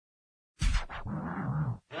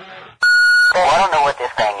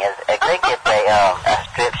this thing is. I think it's a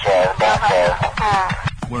strip show, dance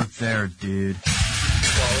show. Work there, dude.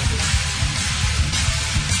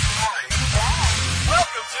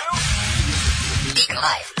 Welcome to Deacon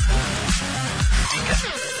Live.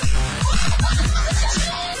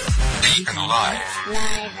 Deacon Live.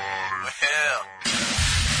 Well.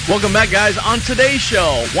 Welcome back, guys. On today's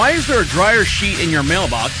show, why is there a dryer sheet in your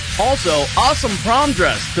mailbox? Also, awesome prom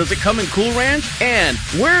dress. Does it come in Cool Ranch? And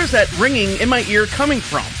where is that ringing in my ear coming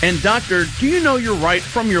from? And doctor, do you know your right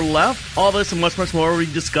from your left? All this and much, much more we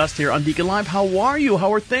discussed here on Deacon Live. How are you?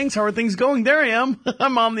 How are things? How are things going? There I am.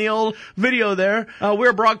 I'm on the old video there.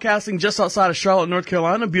 We're broadcasting just outside of Charlotte, North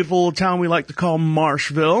Carolina, a beautiful little town we like to call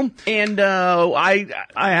Marshville. And I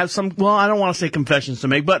have some, well, I don't want to say confessions to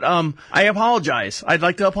make, but I apologize. I'd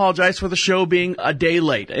like to apologize for the show being a day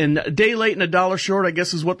late. And a day late and a dollar short, I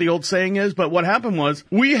guess, is what the old saying is. But what happened was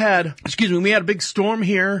we had a big storm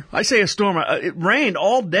here. I say a storm. It rained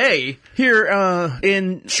all day here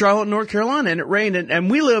in Charlotte, North Carolina, and it rained. And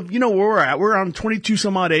we live, you know where we're at. We're on 22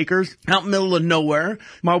 some odd acres out in the middle of nowhere.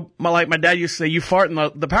 Like my dad used to say, you fart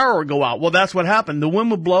and the power would go out. Well, that's what happened. The wind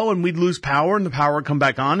would blow and we'd lose power and the power would come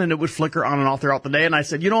back on and it would flicker on and off throughout the day. And I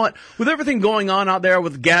said, you know what? With everything going on out there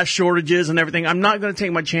with gas shortages and everything, I'm not going to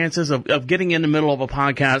take my chances of getting in the middle of a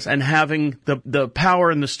podcast and having the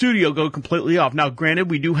power in the studio go completely off. Now, granted,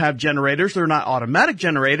 we do have generators. They're not automatic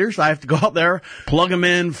generators. I have to go out there, plug them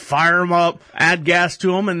in, fire them up, add gas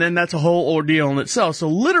to them, and then that's a whole ordeal in itself. So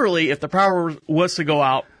literally, if the power was to go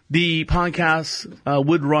out, the podcast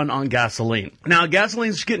would run on gasoline. Now,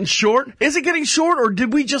 gasoline's getting short. Is it getting short, or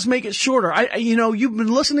did we just make it shorter? You've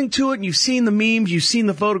been listening to it, and you've seen the memes, you've seen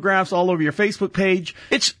the photographs all over your Facebook page.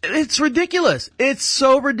 It's ridiculous. It's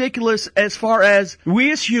so ridiculous as far as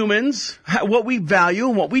we as humans, what we value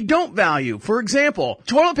and what we don't value. For example,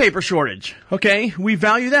 toilet paper shortage. Okay, we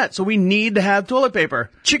value that, so we need to have toilet paper.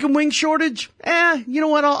 Chicken wing shortage? You know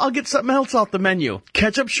what? I'll get something else off the menu.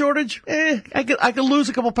 Ketchup shortage? I could lose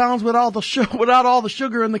a couple pounds without all the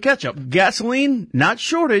sugar in the ketchup. Gasoline, not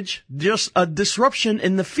shortage, just a disruption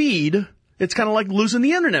in the feed. It's kind of like losing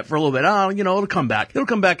the internet for a little bit. It'll come back. It'll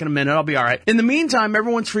come back in a minute. I'll be all right. In the meantime,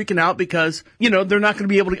 everyone's freaking out because, they're not going to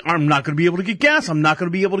be able to, I'm not going to be able to get gas. I'm not going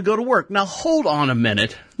to be able to go to work. Now, hold on a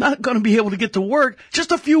minute. Not going to be able to get to work.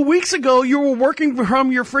 Just a few weeks ago, you were working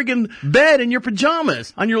from your friggin' bed in your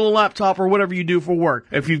pajamas on your little laptop or whatever you do for work,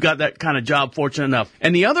 if you've got that kind of job, fortunate enough.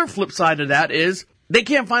 And the other flip side of that is, they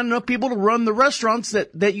can't find enough people to run the restaurants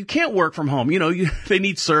that you can't work from home. They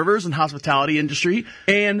need servers in hospitality industry.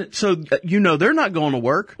 And so, they're not going to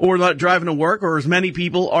work or not driving to work, or as many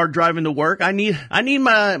people are driving to work. I need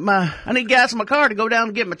gas in my car to go down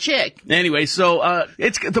and get my check. Anyway, so,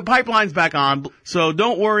 the pipeline's back on. So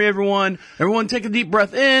don't worry, everyone. Everyone take a deep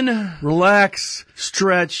breath in, relax,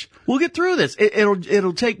 stretch. We'll get through this.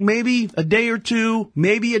 It'll take maybe a day or two,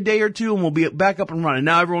 and we'll be back up and running.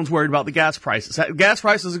 Now everyone's worried about the gas prices. Gas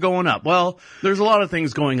prices are going up. Well, there's a lot of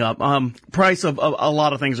things going up. Price of a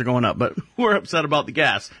lot of things are going up, but we're upset about the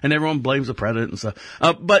gas, and everyone blames the president and stuff.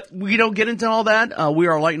 But we don't get into all that. We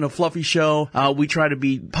are a light and a fluffy show. We try to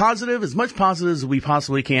be positive, as much positive as we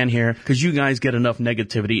possibly can here, because you guys get enough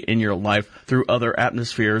negativity in your life through other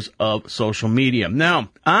atmospheres of social media. Now,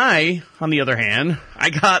 on the other hand,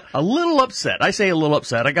 I got a little upset. I say a little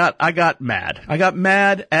upset. I got mad. I got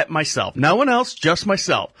mad at myself. No one else, just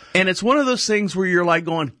myself. And it's one of those things where you're like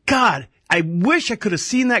going, God, I wish I could have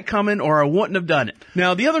seen that coming, or I wouldn't have done it.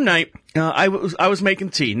 Now, the other night, I was making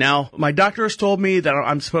tea. Now, my doctor has told me that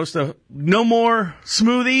I'm supposed to, no more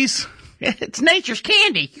smoothies. It's nature's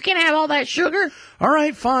candy. You can't have all that sugar. All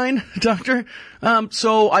right, fine, doctor.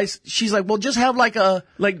 She's like, well, just have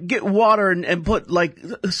get water and put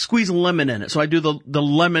squeeze a lemon in it. So I do the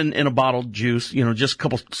lemon in a bottled juice, just a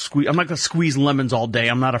couple squeeze. I'm not going to squeeze lemons all day.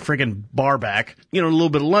 I'm not a friggin' bar back. A little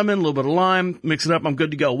bit of lemon, a little bit of lime, mix it up. I'm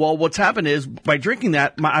good to go. Well, what's happened is by drinking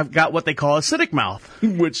that, I've got what they call acidic mouth,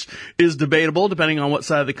 which is debatable depending on what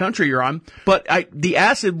side of the country you're on. But the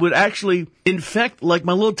acid would actually infect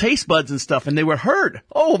my little taste buds and stuff, and they would hurt.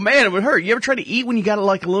 Oh man, it would hurt. You ever try to eat when you got a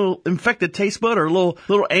little infected taste bud or a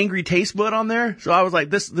little angry taste bud on there? So I was like,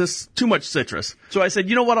 this too much citrus. So I said,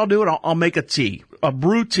 you know what I'll do? I'll make a tea. A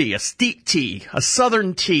brew tea, a steep tea, a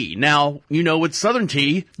southern tea. Now, with southern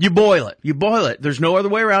tea, you boil it. There's no other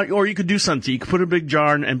way around. Or you could do sun tea. You could put it in a big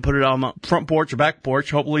jar and put it on the front porch or back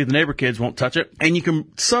porch. Hopefully the neighbor kids won't touch it. And you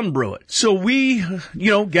can sun brew it. So we,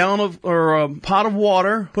 gallon or a pot of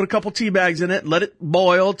water, put a couple tea bags in it, let it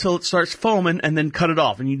boil till it starts foaming, and then cut it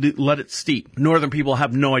off. And you let it steep. Northern people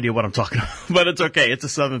have no idea what I'm talking about, but it's okay. It's a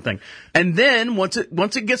southern thing. And then once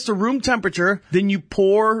it gets to room temperature, then you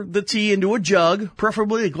pour the tea into a jug. jug,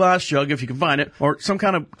 preferably a glass jug if you can find it, or some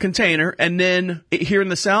kind of container. And then here in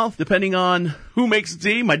the South, depending on who makes the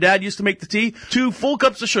tea, my dad used to make the tea, 2 full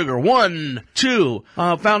cups of sugar. 1, 2.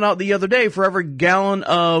 Found out the other day for every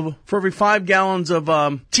 5 gallons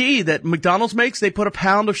of tea that McDonald's makes, they put a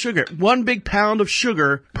pound of sugar. 1 big pound of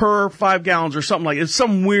sugar per 5 gallons or something like it. It's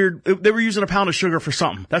some weird, they were using a pound of sugar for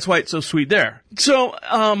something. That's why it's so sweet there. So,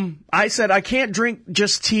 I said I can't drink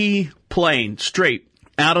just tea plain, straight.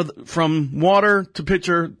 From water to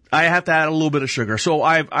pitcher, I have to add a little bit of sugar. So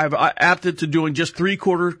I've opted to doing just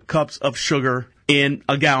 3/4 cups of sugar in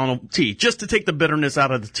a gallon of tea, just to take the bitterness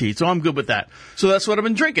out of the tea. So I'm good with that. So that's what I've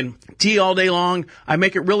been drinking. Tea all day long. I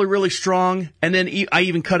make it really, really strong, and then I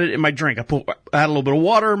even cut it in my drink. I add a little bit of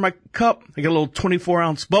water in my cup. I get a little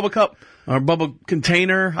 24-ounce Bubba cup, or Bubba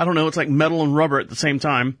container. I don't know. It's like metal and rubber at the same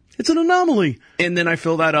time. It's an anomaly. And then I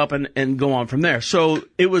fill that up and go on from there. So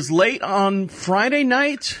it was late on Friday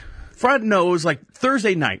night. It was like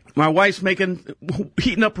Thursday night. My wife's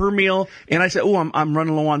heating up her meal, and I said, I'm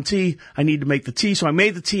running low on tea. I need to make the tea. So I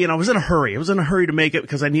made the tea, and I was in a hurry. I was in a hurry to make it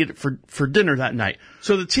because I needed it for dinner that night.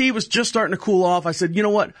 So the tea was just starting to cool off. I said, you know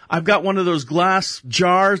what? I've got one of those glass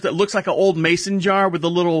jars that looks like an old mason jar with a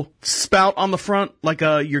little spout on the front, like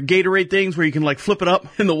your Gatorade things where you can like flip it up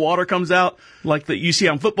and the water comes out, like that you see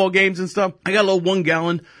on football games and stuff. I got a little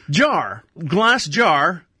 1-gallon glass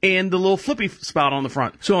jar, and the little flippy spout on the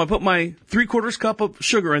front. So I put my 3/4 cup of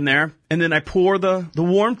sugar in there, and then I pour the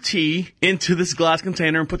warm tea into this glass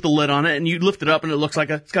container and put the lid on it, and you lift it up, and it looks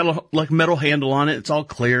it's got a metal handle on it. It's all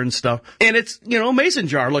clear and stuff. And it's, a mason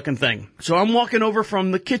jar looking thing. So I'm walking over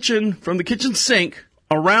from the kitchen sink.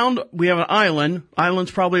 We have an island.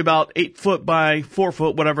 Island's probably about 8 foot by 4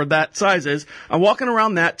 foot, whatever that size is. I'm walking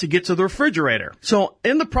around that to get to the refrigerator. So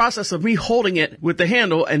in the process of me holding it with the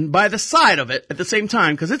handle and by the side of it at the same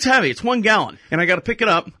time, because it's heavy, it's 1 gallon, and I got to pick it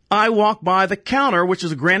up, I walk by the counter, which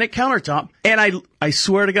is a granite countertop, and I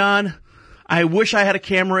swear to God, I wish I had a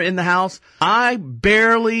camera in the house. I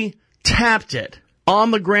barely tapped it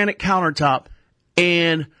on the granite countertop,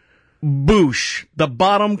 and boosh, the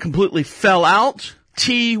bottom completely fell out.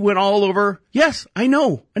 Tea went all over. Yes, I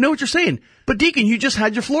know what you're saying. But Deacon, you just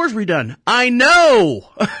had your floors redone. I know!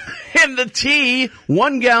 And the tea,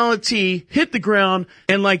 1 gallon of tea, hit the ground,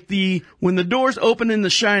 and when the doors opened in The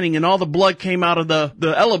Shining and all the blood came out of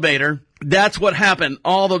the elevator, that's what happened.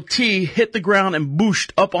 All the tea hit the ground and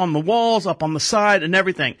booshed up on the walls, up on the side, and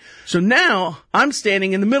everything. So now I'm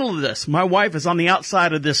standing in the middle of this. My wife is on the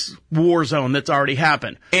outside of this war zone that's already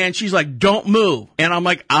happened. And she's like, don't move. And I'm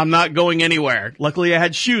like, I'm not going anywhere. Luckily I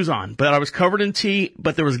had shoes on, but I was covered in tea,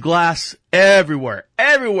 but there was glass everywhere.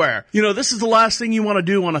 This is the last thing you want to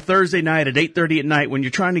do on a Thursday night at 8:30 at night when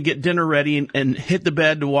you're trying to get dinner ready and hit the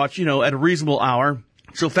bed to watch, at a reasonable hour.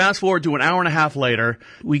 So fast forward to an hour and a half later,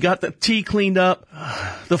 we got the tea cleaned up.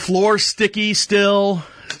 The floor's sticky still.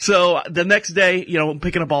 So the next day,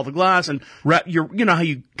 picking up all the glass and how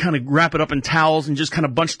you kind of wrap it up in towels and just kind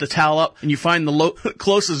of bunch the towel up and you find the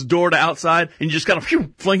closest door to outside and you just kind of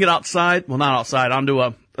fling it outside. Well, not outside, onto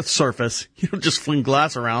a surface. You don't just fling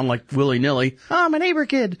glass around like willy-nilly. Oh, my neighbor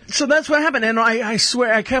kid. So that's what happened. And I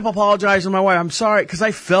swear, I kept apologizing to my wife. I'm sorry, because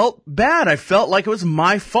I felt bad. I felt like it was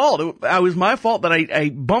my fault. It was my fault that I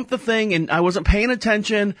bumped the thing and I wasn't paying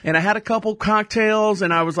attention. And I had a couple cocktails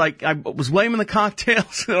and I was blaming the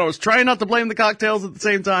cocktails. And I was trying not to blame the cocktails at the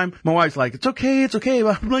same time. My wife's like, it's okay.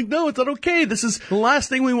 But I'm like, no, it's not okay. This is the last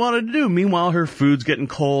thing we wanted to do. Meanwhile, her food's getting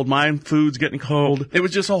cold. My food's getting cold. It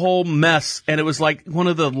was just a whole mess. And it was like one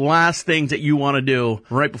of the last things that you want to do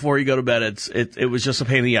right before you go to bed. It was just a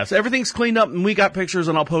pain in the ass. Everything's cleaned up and we got pictures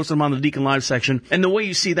and I'll post them on the Deacon Live section. And the way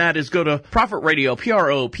you see that is go to Prophet Radio,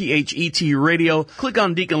 PROPHET Radio, click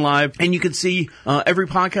on Deacon Live and you can see every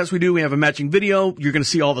podcast we do. We have a matching video. You're going to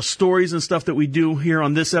see all the stories and stuff that we do here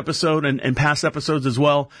on this episode and past episodes as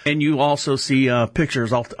well. And you also see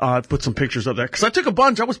pictures. I'll put some pictures up there because I took a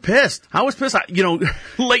bunch. I was pissed.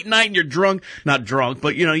 Late night and you're drunk. Not drunk,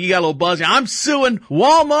 but you got a little buzzy. I'm suing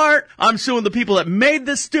Walmart. I'm suing the people that made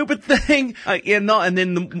this stupid thing. And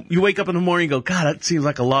then you wake up in the morning and go, God, that seems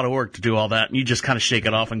like a lot of work to do all that. And you just kind of shake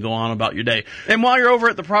it off and go on about your day. And while you're over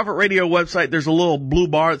at the Prophet Radio website, there's a little blue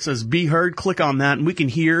bar that says Be Heard. Click on that and we can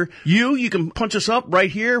hear you. You can punch us up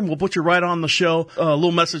right here and we'll put you right on the show. A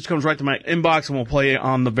little message comes right to my inbox and we'll play it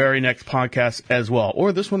on the very next podcast as well.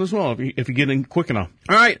 Or this one as well if you get in quick enough.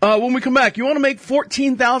 All right. When we come back, you want to make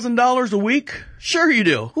 $14,000 a week? Sure you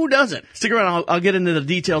do. Who doesn't? Stick around. I'll get into the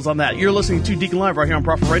details on that. You're listening to Deacon Live right here on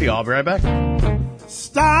Prophet Radio. I'll be right back.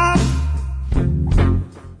 Stop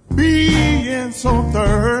being so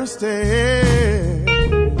thirsty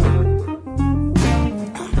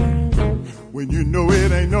when you know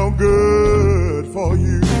it ain't no good. good for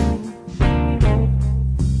you.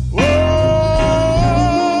 Oh,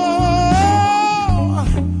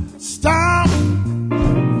 stop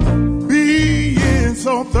being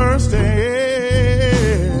so thirsty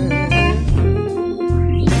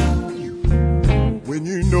when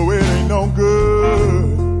you know it ain't no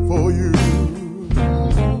good for you.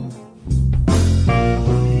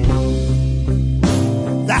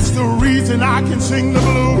 That's the reason I can sing the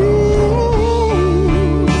blues,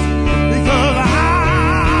 because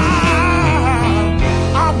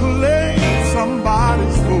I'm playing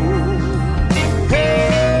somebody's fool.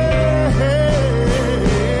 Hey, hey.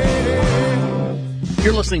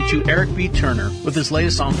 You're listening to Eric B. Turner with his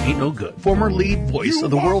latest song, Ain't No Good, former lead voice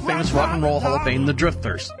of the world-famous Rock and Roll Hall of Fame, The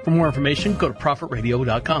Drifters. For more information, go to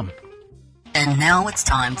ProfitRadio.com. And now it's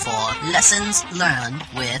time for Lessons Learned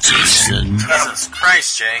with Jason. Jesus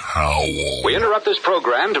Christ, Jay. Howell. We interrupt this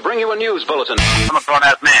program to bring you a news bulletin. I'm a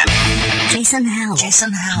grown-ass man. Jason Howell.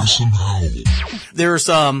 Jason Howell. Jason Howell. There's,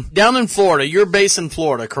 down in Florida, you're based in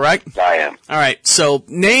Florida, correct? I am. All right, so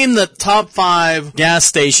name the top 5 gas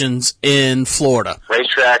stations in Florida.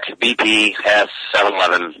 Racetrack, BP, Hess,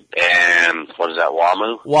 7-Eleven, and what is that,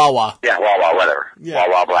 WAMU? Wawa. Yeah, Wawa, whatever. Yeah.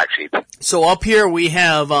 Wawa Black Sheep. So up here we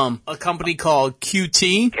have a company called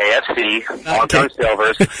QT. KFC, Long-Term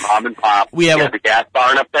Silvers, Mom and Pop. We have the gas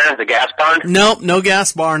barn up there, the gas barn. Nope, no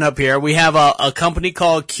gas barn up here. We have a company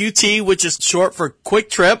called QT, which is short for Quick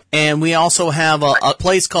Trip, and we also have a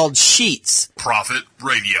place called Sheets. Profit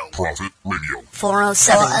Radio. Profit Radio.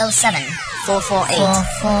 407 448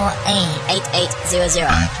 8800.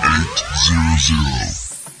 8800.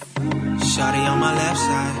 Shawty on my left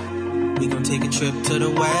side, we gon' take a trip to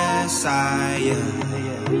the west side, yeah.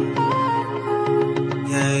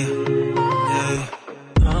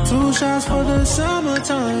 2 shots for the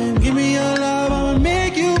summertime, give me your love, I'ma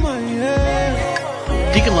make you mine,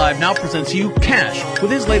 yeah. Deacon Live now presents you Cash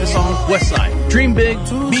with his latest song, Westside. Dream big,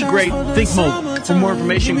 be great, think mobile. For more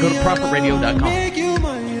information, go to ProfitRadio.com. Make you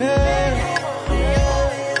mine, yeah.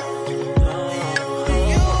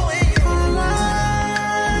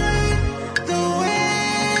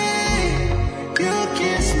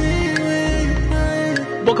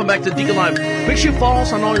 Welcome back to Deacon Live. Make sure you follow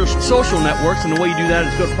us on all your social networks, and the way you do that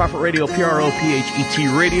is go to Profit Radio,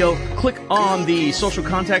 PROPHET Radio. Click on the social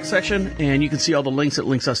contact section, and you can see all the links. It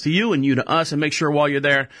links us to you and you to us. And make sure while you're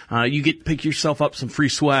there, you get to pick yourself up some free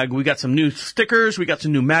swag. We got some new stickers. We got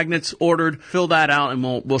some new magnets ordered. Fill that out, and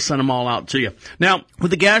we'll send them all out to you. Now,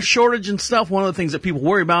 with the gas shortage and stuff, one of the things that people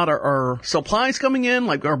worry about are supplies coming in,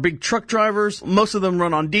 like our big truck drivers. Most of them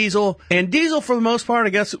run on diesel. And diesel, for the most part, I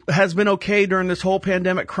guess, has been okay during this whole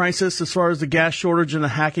pandemic crisis as far as the gas shortage and the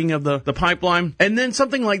hacking of the pipeline. And then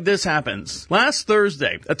something like this happens. Last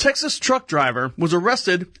Thursday, a Texas truck driver was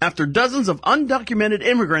arrested after dozens of undocumented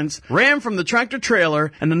immigrants ran from the tractor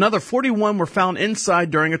trailer, and another 41 were found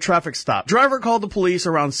inside during a traffic stop. Driver called the police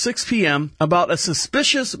around 6 p.m. about a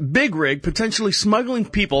suspicious big rig potentially smuggling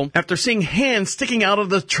people after seeing hands sticking out of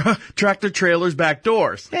the tractor trailer's back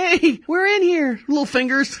doors. Hey, we're in here, little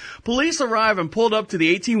fingers. Police arrived and pulled up to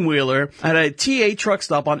the 18-wheeler at a TA truck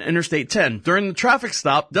stop on Interstate 10. During the traffic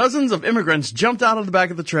stop, dozens of immigrants jumped out of the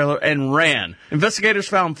back of the trailer and ran. Investigators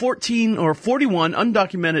found 41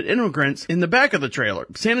 undocumented immigrants in the back of the trailer.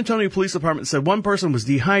 San Antonio Police Department said one person was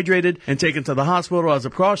dehydrated and taken to the hospital as a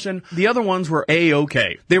precaution. The other ones were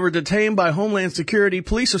A-OK. They were detained by Homeland Security.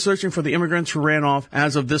 Police are searching for the immigrants who ran off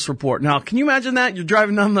as of this report. Now, can you imagine that? You're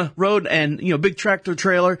driving down the road and, big tractor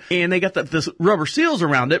trailer, and they got this rubber seals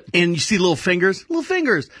around it, and you see little fingers.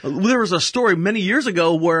 There was a story many years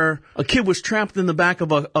ago where a kid was trapped in the back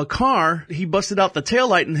of a car. He busted out the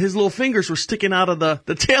taillight, and his little fingers were sticking out of the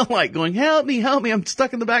taillight going, help me, I'm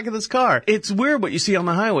stuck in the back of this car. It's weird what you see on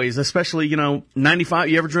the highways, especially, 95.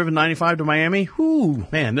 You ever driven 95 to Miami? Whoo,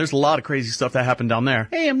 man, there's a lot of crazy stuff that happened down there.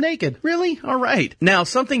 Hey, I'm naked. Really? All right. Now,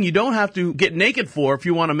 something you don't have to get naked for if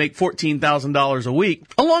you want to make $14,000 a week.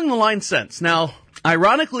 Along the line sense. Now,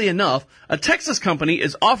 ironically enough, a Texas company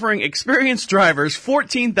is offering experienced drivers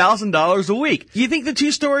 $14,000 a week. You think the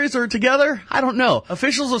two stories are together? I don't know.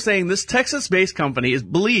 Officials are saying this Texas-based company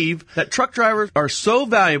believe that truck drivers are so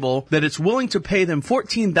valuable that it's willing to pay them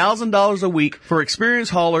 $14,000 a week for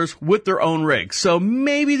experienced haulers with their own rigs. So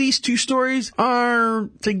maybe these two stories are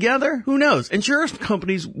together? Who knows? Insurance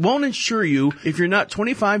companies won't insure you if you're not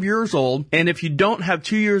 25 years old and if you don't have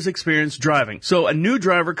 2 years experience driving. So a new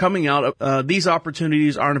driver coming out, these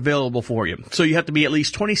opportunities aren't available for you. So you have to be at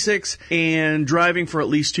least 26 and driving for at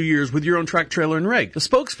least 2 years with your own track trailer and rig. The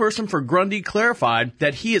spokesperson for Grundy clarified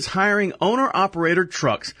that he is hiring owner-operator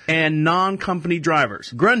trucks and non-company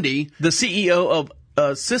drivers. Grundy, the CEO of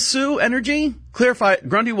Sisu Energy, clarify,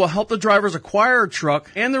 Grundy will help the drivers acquire a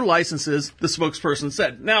truck and their licenses, the spokesperson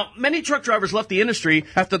said. Now, many truck drivers left the industry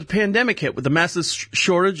after the pandemic hit with the massive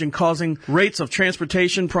shortage and causing rates of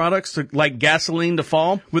transportation products like gasoline to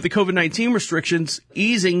fall. With the COVID-19 restrictions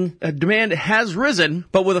easing, demand has risen,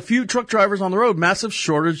 but with a few truck drivers on the road, massive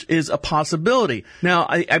shortage is a possibility. Now,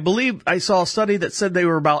 I believe I saw a study that said they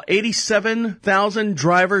were about 87,000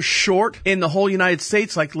 drivers short in the whole United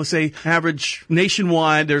States. Like, let's say, average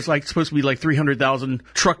nationwide, there's like supposed to be like 300,000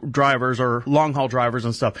 truck drivers or long haul drivers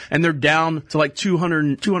and stuff. And they're down to like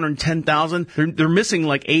 210,000. They're missing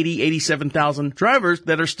like 87,000 drivers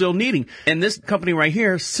that are still needing. And this company right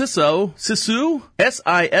here, Sisu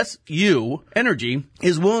Energy,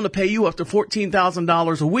 is willing to pay you up to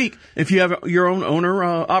 $14,000 a week if you have your own owner,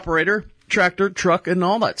 operator, tractor, truck, and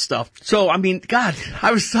all that stuff. So, I mean, God,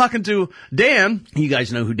 I was talking to Dan. You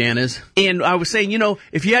guys know who Dan is. And I was saying, you know,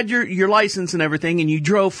 if you had your license and everything and you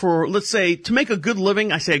drove for, let's say, to make a good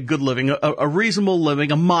living, I say a good living, a reasonable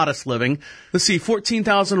living, a modest living, let's see,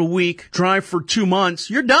 $14,000 a week, drive for 2 months,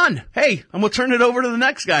 you're done. Hey, I'm going to turn it over to the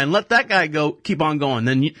next guy and let that guy go, keep on going.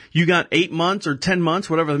 Then you got 8 months or 10 months,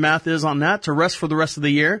 whatever the math is on that, to rest for the rest of the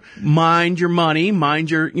year. Mind your money, mind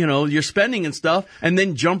your, you know, your spending and stuff, and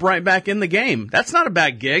then jump right back in the game. That's not a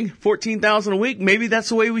bad gig. $14,000 a week. Maybe that's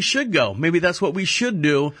the way we should go. Maybe that's what we should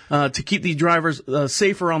do to keep these drivers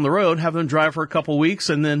safer on the road. Have them drive for a couple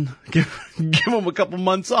weeks and then give them a couple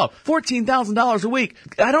months off. $14,000 a week.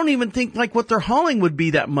 I don't even think like what they're hauling would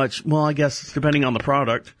be that much. Well, I guess depending on the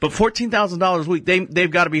product. But $14,000 a week.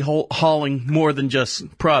 They've got to be hauling more than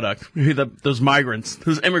just product. Those migrants,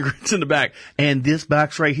 those immigrants in the back. And this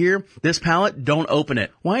box right here, this pallet, don't open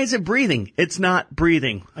it. Why is it breathing? It's not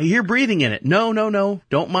breathing. I hear breathing in it. No.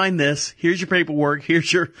 Don't mind this. Here's your paperwork.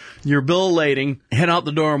 Here's your bill of lading. Head out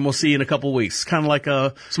the door and we'll see you in a couple weeks. Kind of like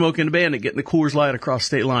a Smoking the Bandit getting the Coors Light across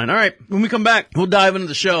state line. All right. When we come back, we'll dive into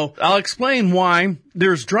the show. I'll explain why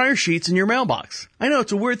there's dryer sheets in your mailbox. I know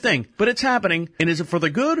it's a weird thing, but it's happening. And is it for the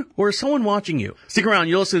good or is someone watching you? Stick around.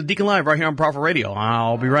 You'll listen to Deacon Live right here on Prophet Radio.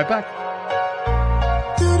 I'll be right back.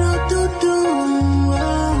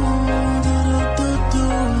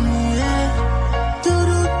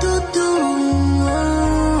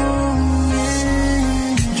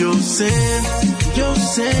 Yo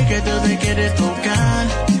sé que tú te quieres tocar,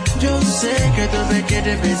 yo sé que tú te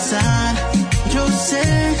quieres besar, yo sé,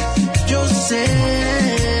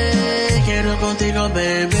 quiero contigo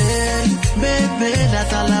beber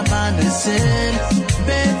hasta el amanecer,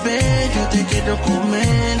 bebé, yo te quiero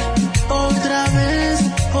comer, otra vez.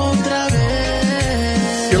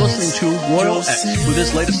 You're listening to Royal X with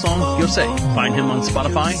his latest song, Yo Sé. Find him on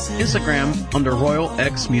Spotify, Instagram, under Royal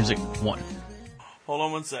X Music 1. Hold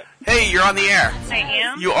on one sec. Hey, you're on the air. I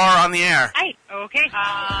am? You are on the air. Okay.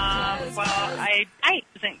 Well, I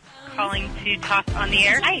wasn't calling to talk on the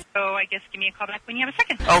air. So I guess give me a call back when you have a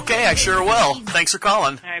second. Okay, I sure will. Thanks for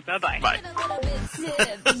calling. All right, bye-bye. Bye.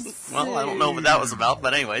 Well, I don't know what that was about,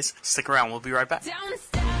 but anyways, stick around. We'll be right back.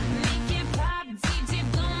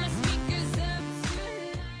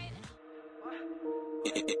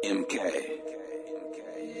 MK.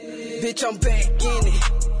 Bitch, I'm back in it.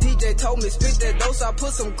 DJ told me spit that dose, I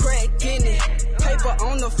put some crack in it. Paper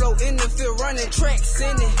on the floor, in the field, running tracks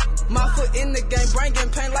in it. My foot in the game, bringing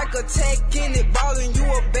pain like a tech in it. Ballin', you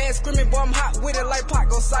a bad screaming, boy, I'm hot with it like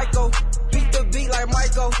Paco Psycho. Beat the beat like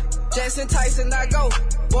Michael Jackson, Tyson, I go.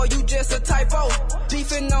 Boy, you just a typo.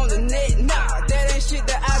 Beefing on the net, nah, that ain't shit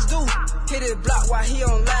that I do. Hit his block while he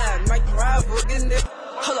on live, make the rival in there.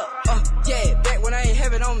 Hold up, yeah, back when I ain't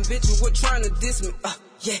have it on me, bitch, you were trying to diss me,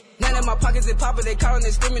 yeah. Now that my pockets is poppin', they callin',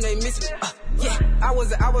 they screamin', they miss me, yeah. I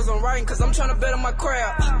was on writing, cause I'm tryna bet on my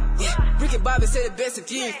crowd, yeah. Ricky Bobby said it best,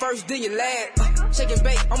 if you ain't first, then you last, shaking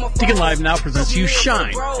bait on my phone. Deacon Live now presents you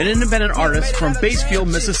Shine, an independent artist from Basefield,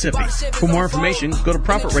 Mississippi. For more information, go to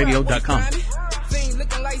prophetradio.com.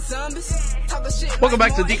 Welcome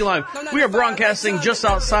back to Deacon Live. We are broadcasting just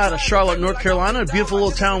outside of Charlotte, North Carolina, a beautiful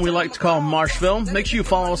little town we like to call Marshville. Make sure you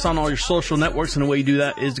follow us on all your social networks, and the way you do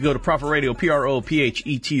that is to go to Prophet Radio,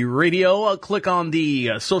 PROPHET Radio. Click on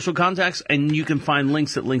the social contacts, and you can find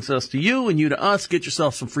links that links us to you and you to us. Get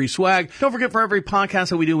yourself some free swag. Don't forget, for every podcast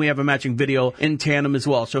that we do, we have a matching video in tandem as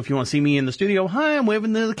well. So if you want to see me in the studio, hi, I'm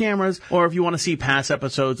waving to the cameras. Or if you want to see past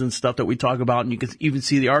episodes and stuff that we talk about, and you can even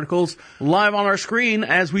see the articles live on our screen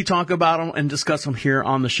as we talk about them and discuss discuss them here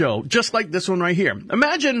on the show, just like this one right here.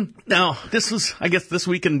 Imagine, now, this was, I guess, this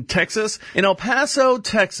week in Texas. In El Paso,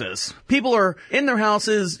 Texas, people are in their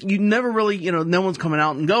houses. You never really, no one's coming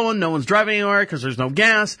out and going. No one's driving anywhere because there's no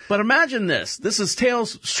gas. But imagine this. This is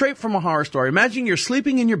tales straight from a horror story. Imagine you're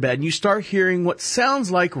sleeping in your bed and you start hearing what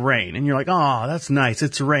sounds like rain. And you're like, oh, that's nice.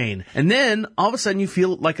 It's rain. And then all of a sudden you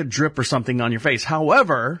feel like a drip or something on your face.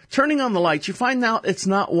 However, turning on the lights, you find out it's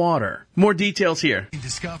not water. More details here.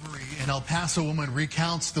 Discovery, an El Paso woman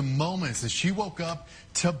recounts the moments that she woke up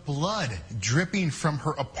to blood dripping from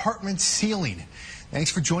her apartment ceiling. Thanks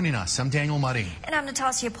for joining us. I'm Daniel Muddy. And I'm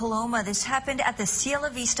Natasha Paloma. This happened at the Cielo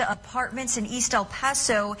Vista Apartments in East El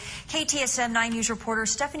Paso. KTSM 9 News reporter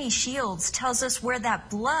Stephanie Shields tells us where that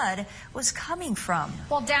blood was coming from.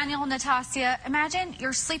 Well, Daniel, Natasha, imagine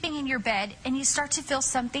you're sleeping in your bed and you start to feel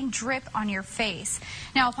something drip on your face.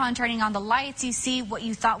 Now, upon turning on the lights, you see what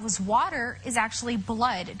you thought was water is actually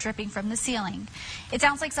blood dripping from the ceiling. It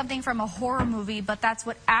sounds like something from a horror movie, but that's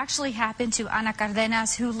what actually happened to Ana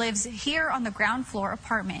Cardenas, who lives here on the ground floor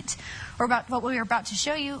apartment. What we are about to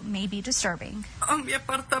show you may be disturbing. Mi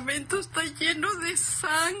apartamento está lleno de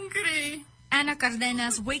sangre. Ana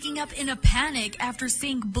Cardenas waking up in a panic after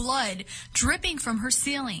seeing blood dripping from her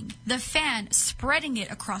ceiling, the fan spreading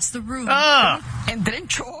it across the room. And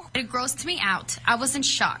drencho. It grossed me out. I was in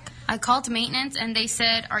shock. I called maintenance and they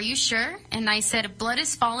said, "Are you sure?" And I said, "Blood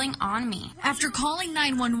is falling on me." After calling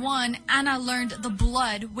 911, Ana learned the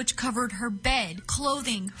blood, which covered her bed,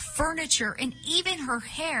 clothing, furniture, and even her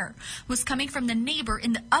hair, was coming from the neighbor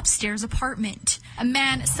in the upstairs apartment. A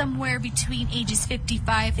man somewhere between ages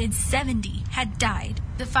 55 and 70 had died.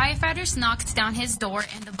 The firefighters knocked down his door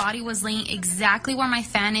and the body was laying exactly where my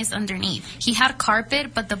fan is underneath. He had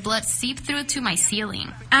carpet, but the blood seeped through to my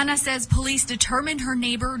ceiling. Ana says police determined her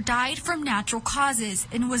neighbor died from natural causes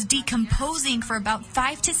and was decomposing for about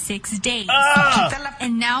 5 to 6 days.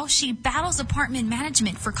 And now she battles apartment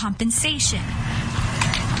management for compensation.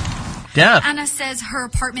 Death. Ana says her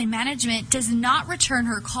apartment management does not return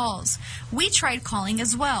her calls. We tried calling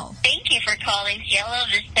as well. Thank you for calling Cielo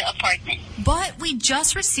Vista Apartment. But we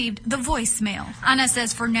just received the voicemail. Ana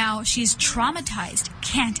says for now she's traumatized,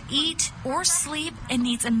 can't eat or sleep, and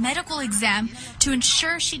needs a medical exam to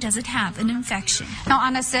ensure she doesn't have an infection. Now,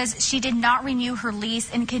 Ana says she did not renew her lease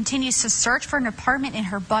and continues to search for an apartment in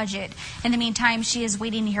her budget. In the meantime, she is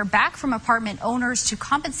waiting to hear back from apartment owners to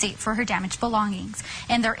compensate for her damaged belongings.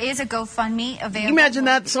 And there is a GoFundMe available. Can you imagine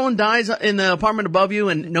that? Someone dies in the apartment above you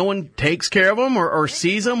and no one takes care of them or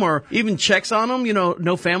sees them or even checks on them,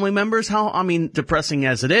 no family members. Depressing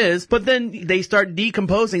as it is. But then they start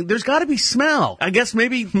decomposing. There's got to be smell. I guess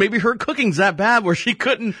maybe her cooking's that bad where she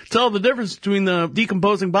couldn't tell the difference between the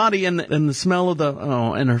decomposing body and the smell of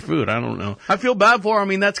and her food. I don't know. I feel bad for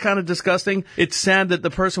her. That's kind of disgusting. It's sad that the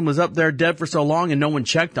person was up there dead for so long and no one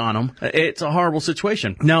checked on them. It's a horrible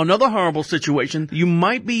situation. Now, another horrible situation you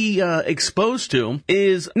might be exposed to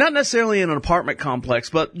is not necessarily in an apartment complex,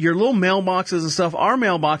 but your little mailboxes and stuff. Our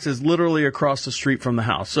mailbox is literally across the street from the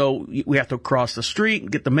house. So we have to cross the street,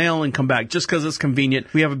 get the mail, and come back just because it's convenient.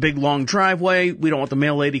 We have a big, long driveway. We don't want the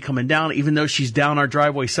mail lady coming down, even though she's down our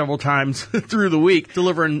driveway several times through the week,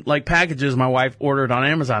 delivering packages my wife ordered on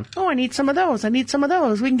Amazon. Oh, I need some of those.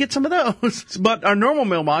 We can get some of those. But our normal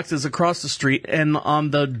mailbox is across the street and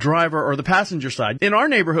on the driver or the passenger side. In our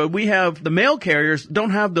neighborhood, we have the mail carriers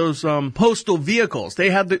don't have those postal vehicles.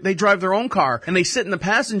 They drive their own car and they sit in the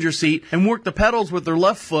passenger seat and work the pedals with their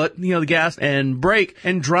left foot, the gas and brake,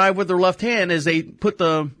 and drive with their left hand as they put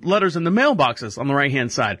the letters in the mailboxes on the right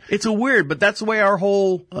hand side. It's weird, but that's the way our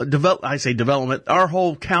whole development, our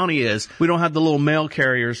whole county is. We don't have the little mail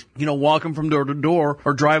carriers, walking from door to door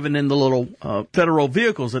or driving in the little federal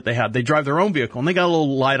vehicles that they have. They drive their own vehicle and they got a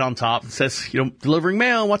little light on top that says, delivering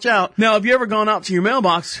mail, watch out. Now, have you ever gone out to your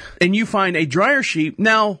mailbox and you find a dryer sheet?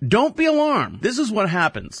 Now, don't be alarmed. This is what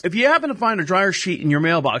happens. If you happen to find a dryer sheet in your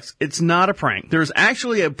mailbox, it's not a prank. There's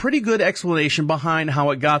actually a pretty good explanation behind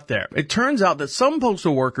how it got there. It turns out that some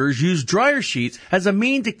postal workers use dryer sheets as a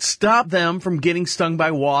means to stop them from getting stung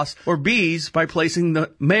by wasps or bees by placing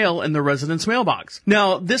the mail in the resident's mailbox.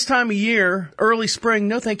 Now, this time of year, early spring,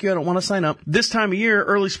 no thank you, I don't want to sign up. This time of year,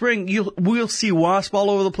 early spring, we'll see wasps all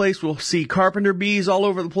over the place. We'll see carpenter bees all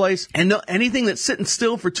over the place. And anything that's sitting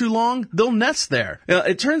still for too long, they'll nest there.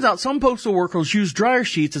 It turns out some postal workers use dryer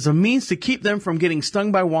sheets as a means to keep them from getting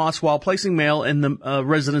stung by wasps while placing mail in the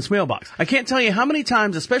resident's this mailbox. I can't tell you how many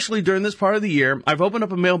times, especially during this part of the year, I've opened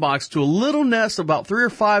up a mailbox to a little nest of about 3 or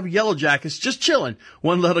 5 yellow jackets just chilling.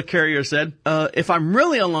 One letter carrier said, if I'm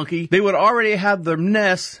really unlucky, they would already have their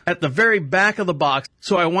nest at the very back of the box,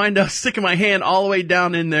 so I wind up sticking my hand all the way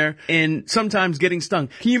down in there and sometimes getting stung.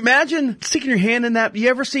 Can you imagine sticking your hand in that? You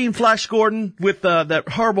ever seen Flash Gordon with that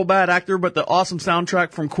horrible bad actor but the awesome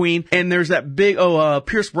soundtrack from Queen? And there's that big,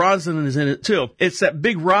 Pierce Brosnan is in it too. It's that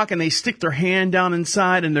big rock and they stick their hand down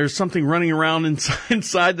inside and there's something running around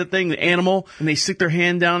inside the thing, the animal, and they stick their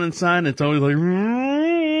hand down inside and it's always like,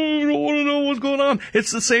 I don't want to know what's going on.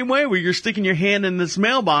 It's the same way where you're sticking your hand in this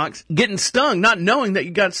mailbox, getting stung, not knowing that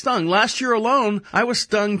you got stung. Last year alone, I was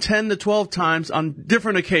stung 10 to 12 times on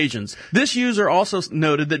different occasions. This user also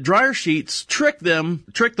noted that dryer sheets trick the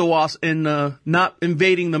wasps in not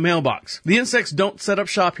invading the mailbox. The insects don't set up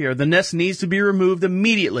shop here. The nest needs to be removed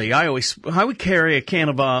immediately. I would carry a can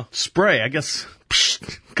of spray, I guess,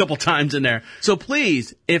 a couple times in there. So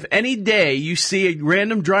please, if any day you see a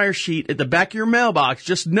random dryer sheet at the back of your mailbox,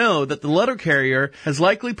 just know that the letter carrier has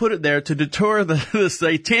likely put it there to deter the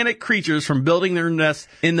satanic creatures from building their nests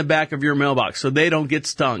in the back of your mailbox so they don't get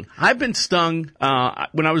stung. I've been stung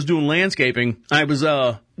when I was doing landscaping. I was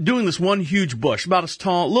doing this one huge bush, about as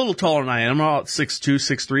tall, a little taller than I am. I'm about 6'2",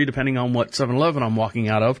 6'3", depending on what 7-Eleven I'm walking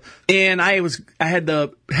out of. And I had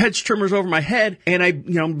the hedge trimmers over my head,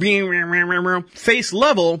 and being face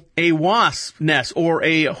level, a wasp nest, or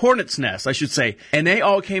a hornet's nest, I should say. And they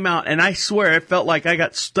all came out, and I swear it felt like I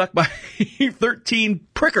got stuck by 13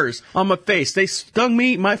 prickers on my face. They stung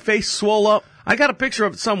me, my face swole up. I got a picture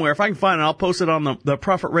of it somewhere. If I can find it, I'll post it on the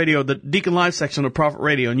Prophet Radio, the Deacon Live section of Prophet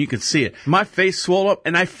Radio, and you can see it. My face swelled up,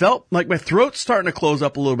 and I felt like my throat's starting to close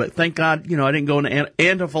up a little bit. Thank God, I didn't go into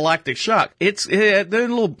anaphylactic shock. They're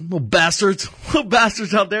little bastards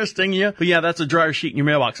out there stinging you. But yeah, that's a dryer sheet in your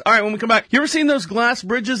mailbox. All right, when we come back, you ever seen those glass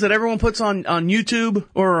bridges that everyone puts on YouTube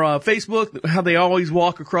or Facebook? How they always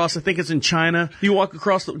walk across? I think it's in China. You walk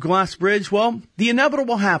across the glass bridge. Well, the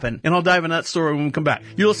inevitable happened, and I'll dive into that story when we come back.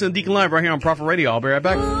 You listen to Deacon Live right here on Prophet Radio. I'll be right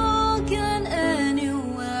back. Walking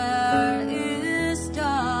anywhere is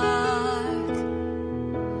dark.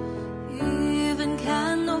 Even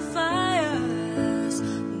candle fires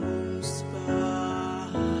won't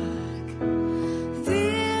spark.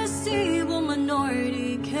 This evil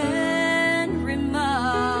minority can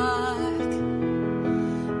remark.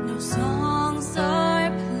 No songs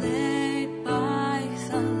are played by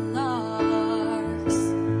the larks.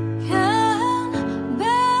 Can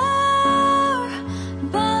bear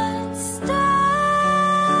but stay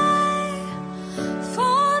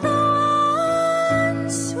for the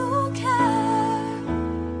ones who care.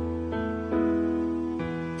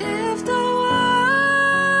 If the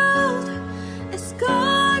world is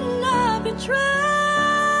gonna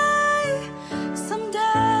betray someday,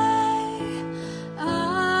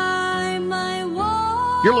 I might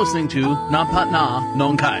walk. You're listening to Na Pat Na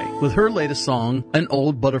Nong Kai with her latest song, An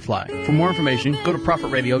Old Butterfly. For more information, go to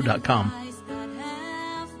prophetradio.com.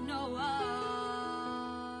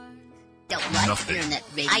 Don't like internet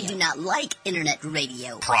radio. I do not like internet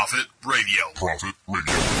radio. Prophet Radio. Prophet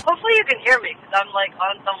Radio. Hopefully you can hear me, because I'm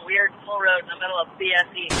on some weird full road in the middle of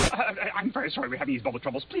BSE. I'm very sorry we're having these bubble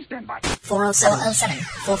troubles. Please stand by.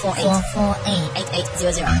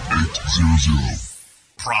 407-448-8800.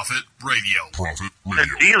 Prophet Radio. Prophet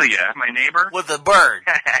Radio. Cecilia, my neighbor. With a bird.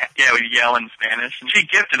 Yeah, we yell in Spanish. And she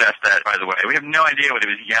gifted us that, by the way. We have no idea what it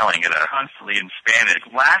was yelling at us, constantly in Spanish,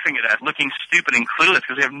 laughing at us, looking stupid and clueless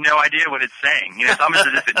because we have no idea what it's saying. It's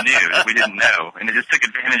almost as if it knew that we didn't know. And it just took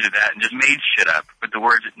advantage of that and just made shit up with the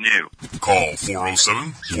words it knew. Call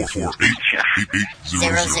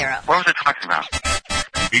 407-448-8800. What was it talking about?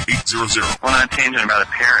 8800. Went on a tangent about a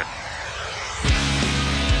parrot.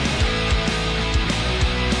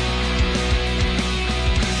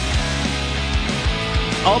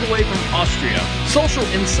 All the way from Austria, Social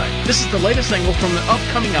Insight. This is the latest single from the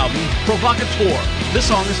upcoming album, Provocateur. This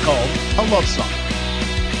song is called A Love Song.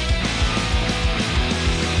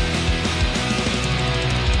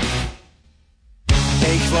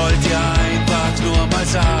 Ich wollte dir einfach nur mal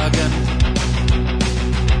sagen,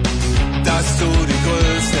 dass du die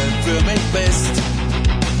Größte für mich bist.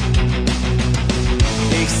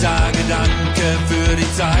 Ich sage danke für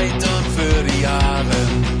die Zeit und für die Jahre,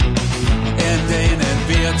 in denen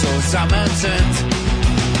wir zusammen sind.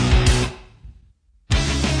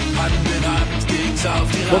 Hand in Hand ging's auf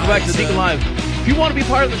die Welcome back to Reise. Deacon Live. If you want to be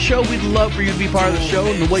part of the show, we'd love for you to be part of the show.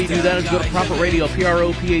 And the way you do that is go to Prophet Radio,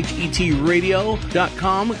 PROPHET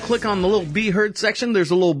radio.com. Click on the little Be Heard section. There's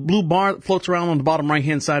a little blue bar that floats around on the bottom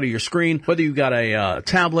right-hand side of your screen, whether you've got a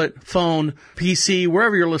tablet, phone, PC,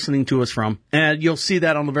 wherever you're listening to us from. And you'll see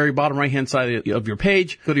that on the very bottom right-hand side of your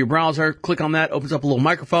page. Go to your browser, click on that, opens up a little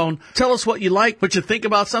microphone. Tell us what you like, what you think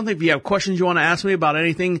about something. If you have questions you want to ask me about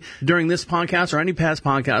anything during this podcast or any past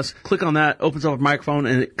podcasts, click on that, opens up a microphone,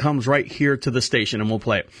 and it comes right here to the station, and we'll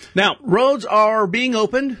play it. Now, roads are being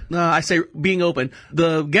opened. I say being opened.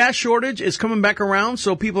 The gas shortage is coming back around,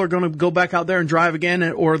 so people are going to go back out there and drive again,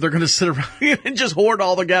 or they're going to sit around and just hoard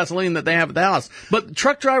all the gasoline that they have at the house. But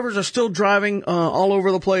truck drivers are still driving all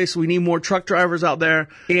over the place. We need more truck drivers out there.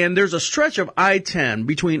 And there's a stretch of I-10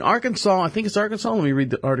 between Arkansas, I think it's Arkansas. Let me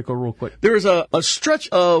read the article real quick. There's a stretch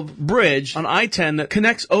of bridge on I-10 that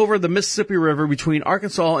connects over the Mississippi River between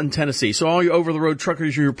Arkansas and Tennessee. So all you over-the-road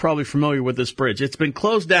truckers, you're probably familiar with this bridge. It's been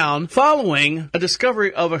closed down following a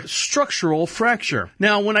discovery of a structural fracture.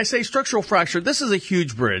 Now, when I say structural fracture, this is a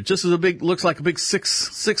huge bridge. This is looks like a big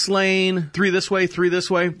six lane, three this way,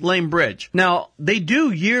 lane bridge. Now, they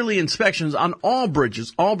do yearly inspections on all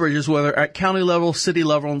bridges, whether at county level, city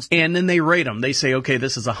level, and then they rate them. They say, okay,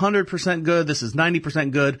 this is 100% good, this is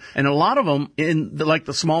 90% good, and a lot of them in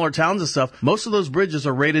the smaller towns and stuff, most of those bridges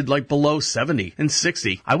are rated like below 70 and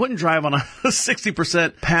 60. I wouldn't drive on a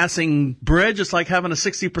 60% passing bridge. It's like having a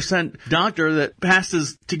 60% doctor that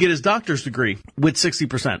passes to get his doctor's degree with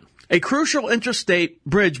 60%. A crucial interstate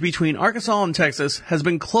bridge between Arkansas and Texas has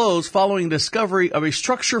been closed following discovery of a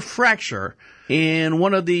structure fracture. And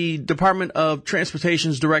one of the Department of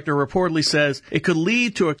Transportation's director reportedly says it could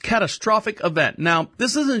lead to a catastrophic event. Now,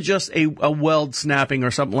 this isn't just a weld snapping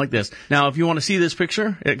or something like this. Now, if you want to see this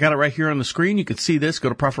picture, I got it right here on the screen. You can see this. Go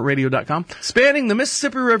to prophetradio.com. Spanning the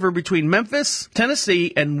Mississippi River between Memphis,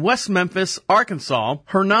 Tennessee, and West Memphis, Arkansas,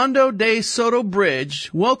 Hernando de Soto Bridge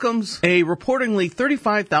welcomes a reportedly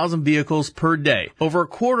 35,000 vehicles per day, over a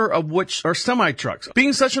quarter of which are semi-trucks.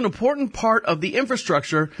 Being such an important part of the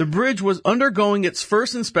infrastructure, the bridge was undergoing its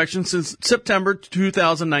first inspection since September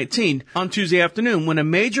 2019 on Tuesday afternoon when a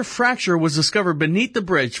major fracture was discovered beneath the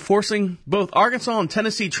bridge, forcing both Arkansas and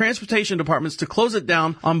Tennessee transportation departments to close it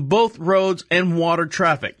down on both roads and water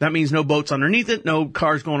traffic. That means no boats underneath it, no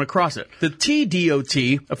cars going across it. The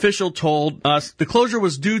TDOT official told us the closure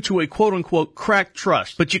was due to a quote-unquote cracked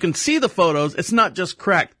truss. But you can see the photos. It's not just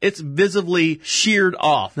cracked. It's visibly sheared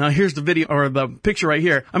off. Now, here's the video or the picture right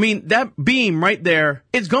here. I mean, that beam right there,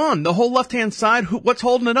 it's gone. The whole left-hand side, what's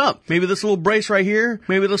holding it up? Maybe this little brace right here,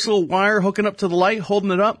 maybe this little wire hooking up to the light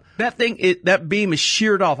holding it up. That beam is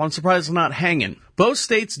sheared off. I'm surprised it's not hanging. Both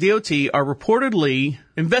states' DOT are reportedly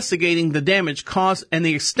investigating the damage caused and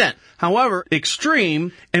the extent. However,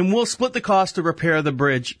 extreme, and will split the cost to repair the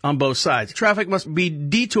bridge on both sides. Traffic must be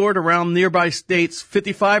detoured around nearby state's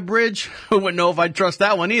 55 bridge. I wouldn't know if I'd trust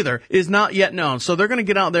that one either. Is not yet known. So they're going to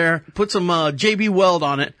get out there, put some JB Weld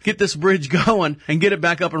on it, get this bridge going, and get it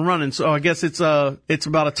back up and running. So I guess it's about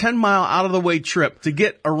a 10-mile out-of-the-way trip to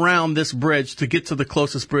get around this bridge to get to the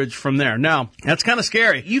closest bridge from there. Now, that's kind of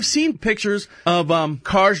scary. You've seen pictures of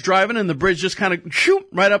cars driving and the bridge just kind of shoot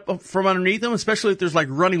right up from underneath them, especially if there's like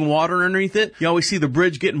running water underneath it. You always see the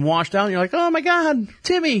bridge getting washed out and you're like, oh my God,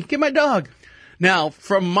 Timmy, get my dog. Now,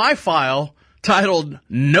 from my file titled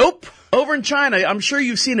Nope, over in China, I'm sure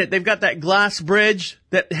you've seen it. They've got that glass bridge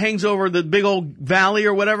that hangs over the big old valley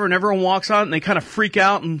or whatever, and everyone walks on it and they kind of freak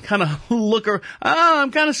out and kind of look,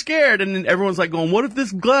 I'm kind of scared. And then everyone's like going, what if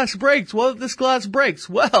this glass breaks? What if this glass breaks?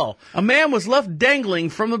 Well, a man was left dangling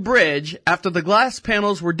from the bridge after the glass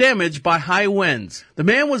panels were damaged by high winds. The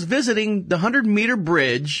man was visiting the 100-meter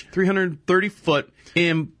bridge, 330 foot,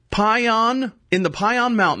 in the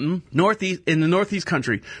Payan Mountain, in the northeast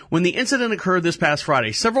country, when the incident occurred this past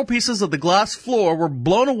Friday. Several pieces of the glass floor were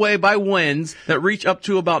blown away by winds that reach up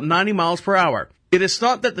to about 90 miles per hour. It is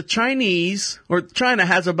thought that China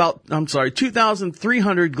has about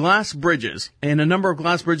 2,300 glass bridges and a number of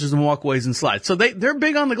glass bridges and walkways and slides. So they're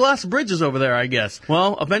big on the glass bridges over there, I guess.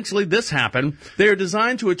 Well, eventually this happened. They are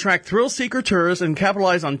designed to attract thrill-seeker tourists and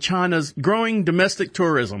capitalize on China's growing domestic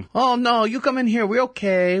tourism. Oh no, you come in here. We're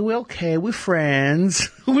okay. We're friends.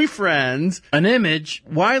 We're friends. An image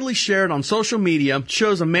widely shared on social media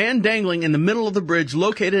shows a man dangling in the middle of the bridge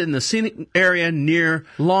located in the scenic area near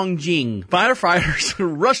Longjing. Firefighters firefighters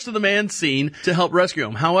rushed to the man's scene to help rescue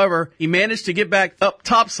him. However, he managed to get back up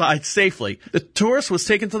topside safely. The tourist was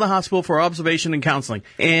taken to the hospital for observation and counseling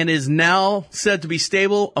and is now said to be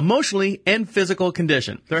stable emotionally and physical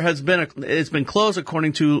condition. It's been closed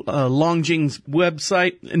according to Longjing's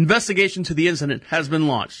website. Investigation to the incident has been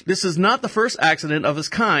launched. This is not the first accident of this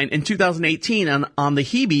kind. In 2018 on the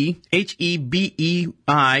Hebei,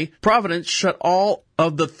 Hebei, Providence shut all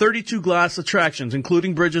of the 32 glass attractions,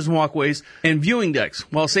 including bridges and walkways and viewing decks,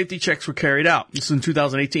 while safety checks were carried out. This is in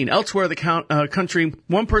 2018. Elsewhere, the country,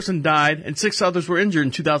 one person died and 6 others were injured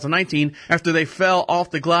in 2019 after they fell off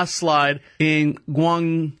the glass slide in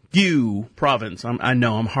Gwangju province. I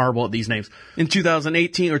know I'm horrible at these names. In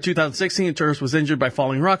 2018 or 2016, a tourist was injured by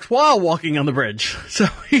falling rocks while walking on the bridge. So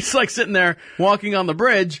he's like sitting there walking on the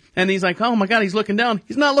bridge, and he's like, oh my God, he's looking down.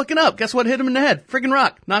 He's not looking up. Guess what hit him in the head? Friggin'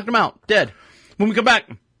 rock. Knocked him out. Dead. When we come back,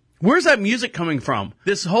 where's that music coming from?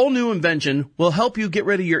 This whole new invention will help you get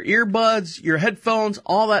rid of your earbuds, your headphones,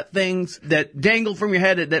 all that things that dangle from your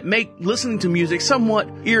head that make listening to music somewhat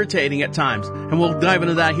irritating at times. And we'll dive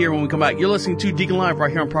into that here when we come back. You're listening to Deacon Live right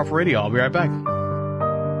here on Prophet Radio. I'll be right back.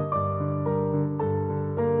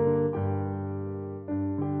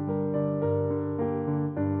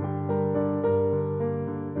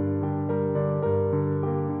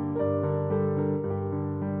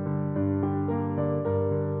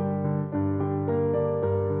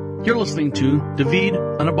 You're listening to David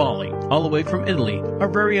Anabali, all the way from Italy, our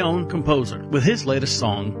very own composer, with his latest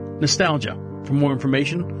song, Nostalgia. For more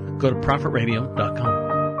information, go to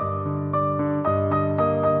prophetradio.com.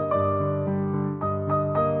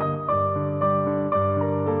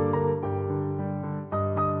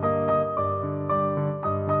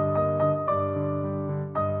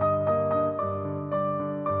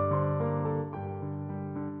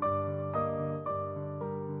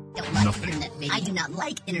 I do not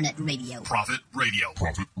like internet radio. Prophet Radio.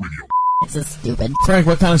 Prophet Radio. This is stupid. Frank,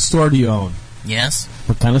 what kind of store do you own? Yes.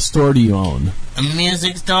 What kind of store do you own? A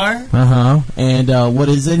music store. Uh-huh. And what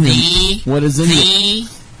is in it? What is in it?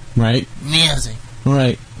 Right. Music.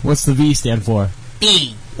 Right. What's the V stand for?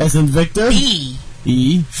 B. As in Victor? B.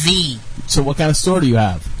 E. V. So what kind of store do you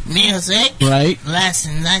have? Music. Right.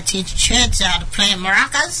 Lessons. I teach kids how to play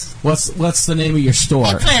maracas. What's the name of your store?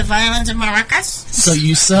 I play violins and maracas. So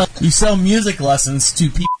you sell music lessons to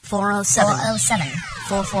people. 407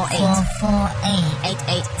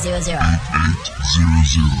 448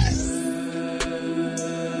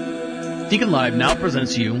 8800. Deacon Live now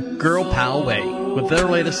presents you Girl Pal Way with their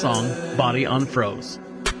latest song, Body Unfroze.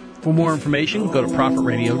 For more information, go to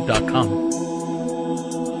prophetradio.com.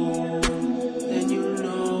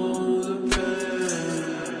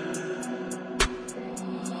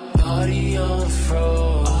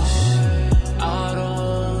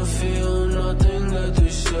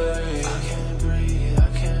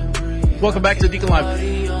 Welcome back to Deacon Live.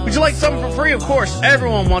 Would you like something for free? Of course,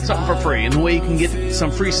 everyone wants something for free. And the way you can get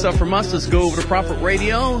some free stuff from us is go over to Prophet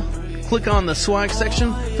Radio, click on the swag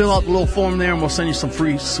section, fill out the little form there, and we'll send you some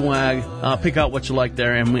free swag. Pick out what you like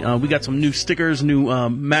there. And we got some new stickers, new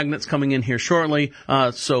magnets coming in here shortly.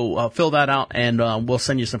 So fill that out, and we'll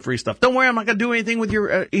send you some free stuff. Don't worry, I'm not going to do anything with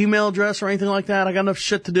your email address or anything like that. I got enough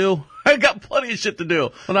shit to do. I got plenty of shit to do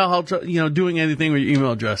without doing anything with your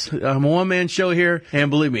email address. I'm a one-man show here, and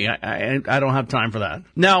believe me, I don't have time for that.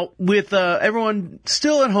 Now, with everyone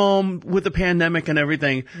still at home with the pandemic and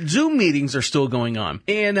everything, Zoom meetings are still going on.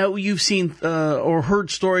 And you've seen or heard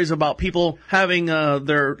stories about people having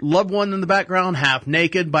their loved one in the background half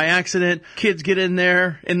naked by accident. Kids get in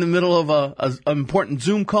there in the middle of an important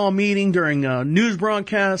Zoom call meeting during a news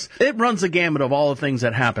broadcast. It runs the gamut of all the things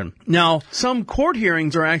that happen. Now, some court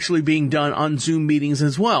hearings are actually being done on Zoom meetings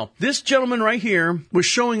as well. This gentleman right here was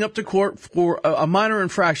showing up to court for a minor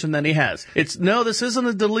infraction that he has. This isn't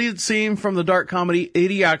a deleted scene from the dark comedy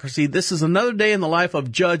Idiocracy. This is another day in the life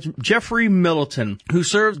of Judge Jeffrey Middleton, who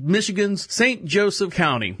serves Michigan's St. Joseph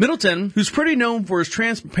County. Middleton, who's pretty known for his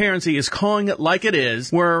transparency, is calling it like it is,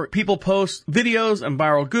 where people post videos and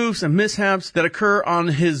viral goofs and mishaps that occur on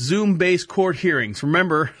his Zoom-based court hearings.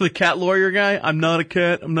 Remember the cat lawyer guy? I'm not a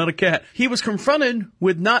cat. I'm not a cat. He was confronted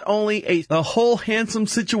with not only a whole handsome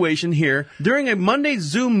situation here. During a Monday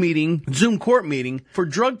Zoom court meeting for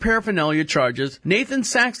drug paraphernalia charges, Nathan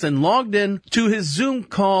Saxton logged in to his Zoom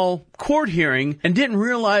call court hearing and didn't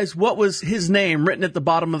realize what was his name written at the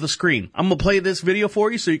bottom of the screen. I'm going to play this video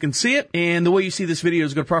for you so you can see it. And the way you see this video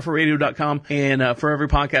is go to prophetradio.com. And for every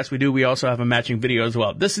podcast we do, we also have a matching video as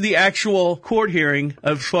well. This is the actual court hearing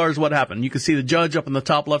as far as what happened. You can see the judge up in the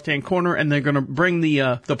top left-hand corner, and they're going to bring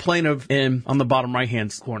the plaintiff in on the bottom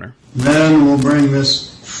right-hand corner. Then we'll bring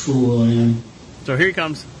this fool in. So here he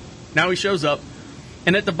comes. Now he shows up.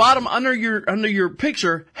 And at the bottom, under your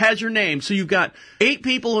picture, has your name. So you've got 8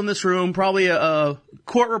 people in this room, probably a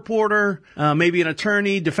court reporter, maybe an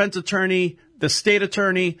attorney, defense attorney, the state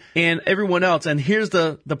attorney, and everyone else. And here's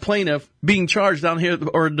the plaintiff being charged down here,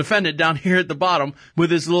 or defendant down here at the bottom with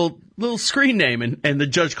his little screen name, and the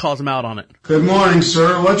judge calls him out on it. Good morning,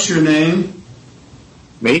 sir. What's your name?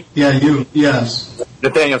 Me? Yeah, you. Yes.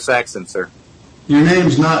 Nathaniel Saxton, sir. Your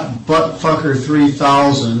name's not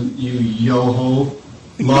Buttfucker3000, you yo-ho.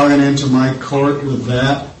 Logging into my court with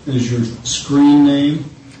that as your screen name.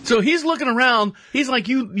 So he's looking around. He's like,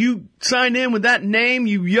 you signed in with that name,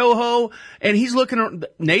 you yo-ho. And he's looking,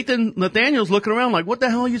 Nathaniel's looking around like, what the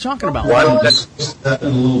hell are you talking about? I'll discuss that in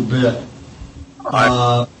a little bit.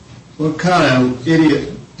 What kind of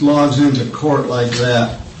idiot logs into court like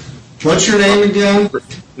that? What's your name again?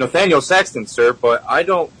 Nathaniel Saxton, sir, but I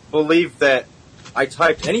don't believe that I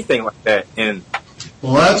typed anything like that in.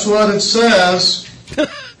 Well, that's what it says.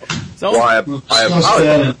 So I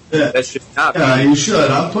apologize. That should not be. Yeah, you should.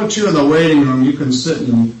 I'll put you in the waiting room. You can sit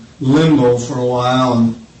in limbo for a while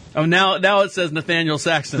and. Oh, now it says Nathaniel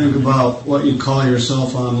Saxton. Think about what you call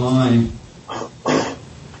yourself online.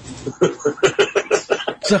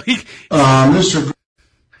 So Mr.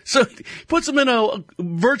 So he puts him in a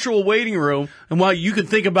virtual waiting room, and while you can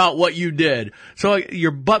think about what you did. So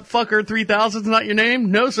your Buttfucker3000 is not your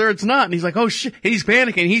name? No, sir, it's not. And he's like, oh shit. He's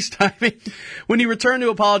panicking. He's typing. When he returned to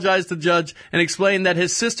apologize to the judge and explained that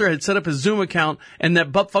his sister had set up his Zoom account and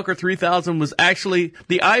that Buttfucker3000 was actually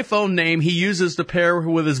the iPhone name he uses to pair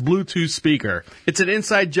with his Bluetooth speaker. It's an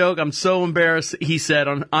inside joke. I'm so embarrassed, he said.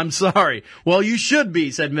 I'm sorry. Well, you should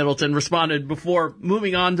be, said Middleton, responded before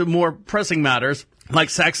moving on to more pressing matters, like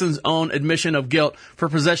Saxon's own admission of guilt for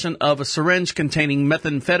possession of a syringe containing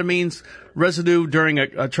methamphetamines residue during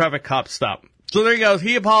a traffic cop stop. So there he goes.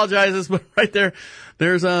 He apologizes, but right there,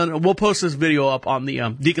 we'll post this video up on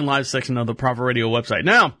the Deacon Live section of the Prophet Radio website.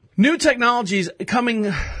 Now, new technologies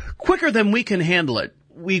coming quicker than we can handle it.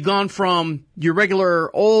 We've gone from your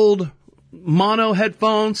regular old mono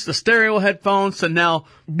headphones to stereo headphones to now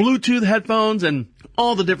Bluetooth headphones and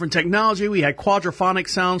all the different technology. We had quadraphonic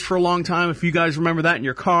sounds for a long time. If you guys remember that in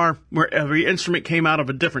your car, where every instrument came out of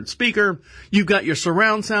a different speaker. You've got your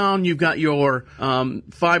surround sound. You've got your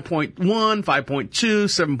 5.1, 5.2,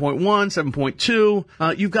 7.1,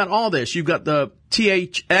 7.2. You've got all this. You've got the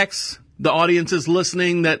THX, the audience is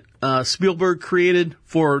listening, that Spielberg created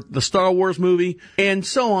for the Star Wars movie, and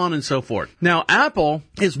so on and so forth. Now, Apple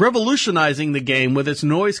is revolutionizing the game with its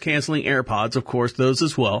noise-canceling AirPods, of course, those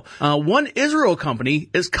as well. One Israel company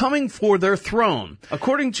is coming for their throne.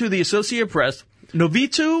 According to the Associated Press,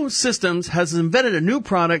 Novitu Systems has invented a new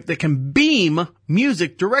product that can beam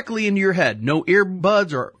music directly into your head. No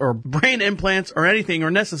earbuds or brain implants or anything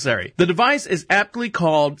are necessary. The device is aptly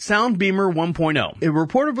called SoundBeamer 1.0. It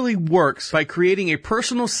reportedly works by creating a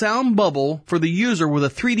personal sound bubble for the user with a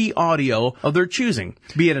 3D audio of their choosing,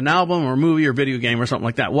 be it an album or movie or video game or something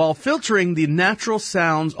like that, while filtering the natural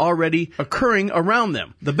sounds already occurring around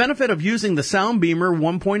them. The benefit of using the SoundBeamer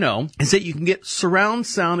 1.0 is that you can get surround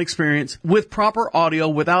sound experience with proper audio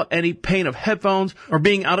without any pain of headphones or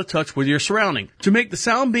being out of touch with your surrounding. To make the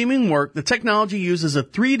sound beaming work, the technology uses a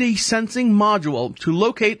 3D sensing module to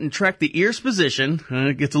locate and track the ear's position.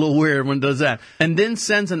 It gets a little weird when it does that. And then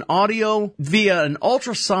sends an audio via an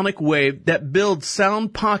ultrasonic wave that builds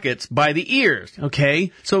sound pockets by the ears.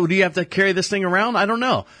 Okay? So do you have to carry this thing around? I don't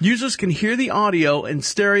know. Users can hear the audio in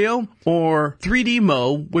stereo or 3D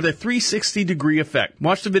mode with a 360-degree effect.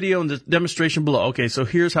 Watch the video and the demonstration below. Okay, so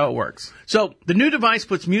here's how it works. So the new device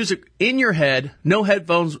puts music in your head, no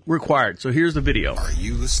headphones required. So here's the video. Are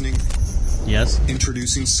you listening? Yes.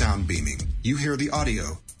 Introducing sound beaming. You hear the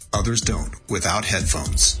audio, others don't, without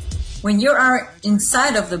headphones. When you are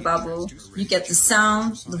inside of the bubble, you get the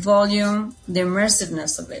sound, the volume, the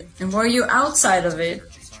immersiveness of it. And where you're outside of it,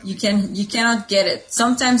 you cannot get it.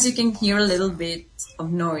 Sometimes you can hear a little bit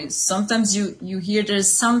of noise. Sometimes you hear there's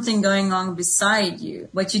something going on beside you,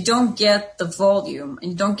 but you don't get the volume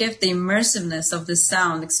and you don't get the immersiveness of the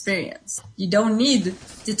sound experience. You don't need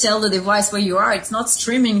to tell the device where you are. It's not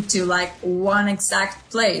streaming to like one exact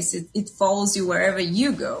place. It follows you wherever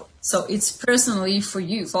you go. So it's personally for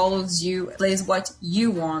you, follows you, plays what you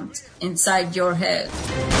want inside your head.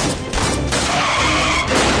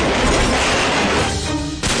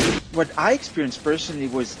 What I experienced personally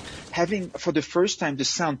was having, for the first time, the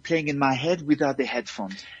sound playing in my head without the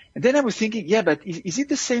headphones. And then I was thinking, yeah, but is it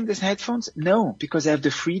the same as headphones? No, because I have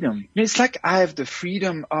the freedom. It's like I have the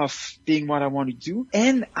freedom of being what I want to do,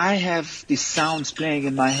 and I have the sounds playing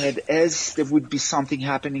in my head as there would be something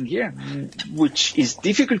happening here, which is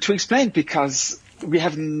difficult to explain because we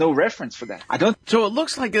have no reference for that. I don't. So it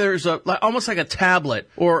looks like there's almost like a tablet,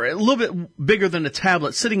 or a little bit bigger than a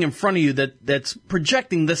tablet, sitting in front of you that's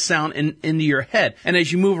projecting this sound into your head. And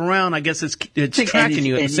as you move around, I guess it's tracking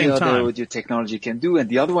you at the same time. Any audio technology can do. And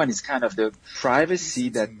the other one is kind of the privacy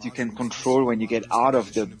that you can control when you get out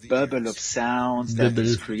of the bubble of sounds that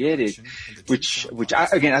is created, which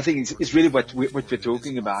I think is really what we're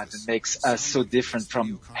talking about and makes us so different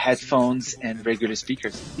from headphones and regular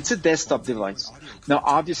speakers. It's a desktop device. Now,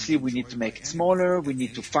 obviously, we need to make it smaller. We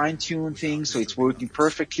need to fine-tune things so it's working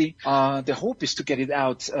perfectly. The hope is to get it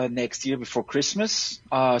out next year before Christmas,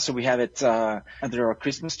 so we have it under our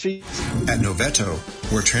Christmas tree. At Novetto,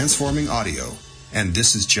 we're transforming audio, and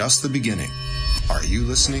this is just the beginning. Are you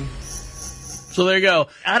listening? So there you go.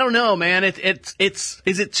 I don't know, man. Is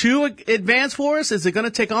it too advanced for us? Is it going to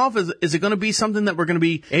take off? Is it going to be something that we're going to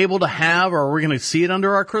be able to have, or are we going to see it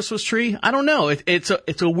under our Christmas tree? I don't know. It's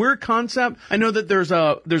a weird concept. I know that there's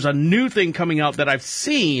a new thing coming out that I've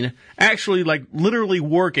seen actually like literally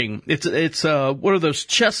working. It's what are those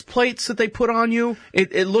chest plates that they put on you?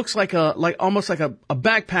 It looks like almost like a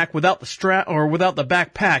backpack without the strap or without the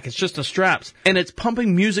backpack. It's just the straps, and it's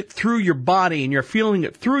pumping music through your body, and you're feeling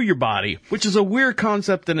it through your body, which is a weird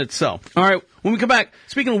concept in itself. All right, when we come back,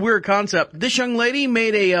 speaking of weird concept, this young lady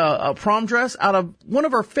made a prom dress out of one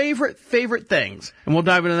of her favorite things, and we'll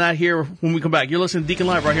dive into that here when we come back. You're listening to Deacon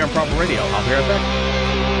Live right here on Prophet Radio. I'll be right back.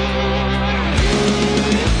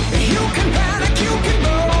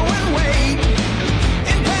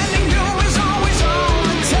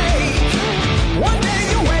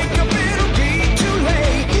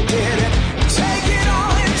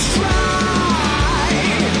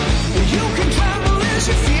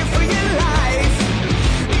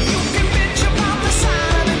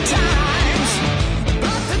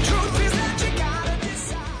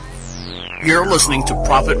 You're listening to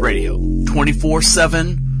Prophet Radio,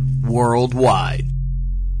 24/7 worldwide.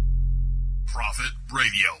 Prophet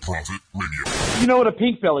Radio. Prophet Radio. You know what a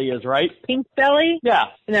pink belly is, right? Pink belly? Yeah.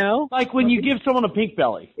 No. Like when you give someone a pink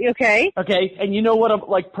belly. Okay. Okay, and you know what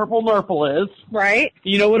a purple nurple is. Right.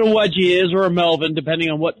 You know what a wedgie is or a Melvin, depending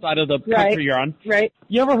on what side of the country you're on. Right.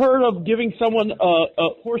 You ever heard of giving someone a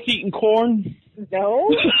horse-eaten corn? No.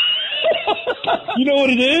 You know what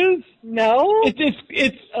it is? No.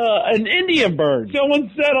 It's an Indian bird. Someone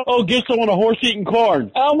said, "Oh, give someone a horse-eating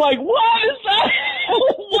corn." I'm like, what is that?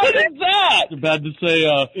 What is that? It's bad to say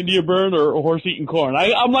Indian bird or a horse-eating corn.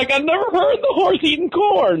 I'm like, I've never heard the horse-eating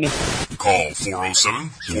corn. Call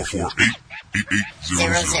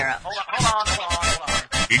 407-448-8800. Hold on.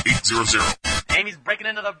 8800. Amy's breaking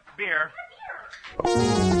into the beer.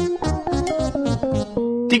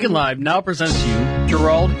 Deacon Live now presents you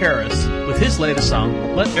Gerald Harris with his latest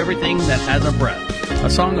song, Let Everything That Has a Breath, a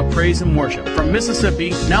song of praise and worship from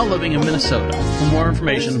Mississippi, now living in Minnesota. For more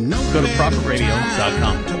information, go to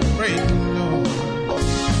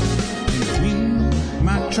prophetradio.com.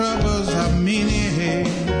 My troubles are many.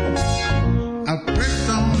 I'll press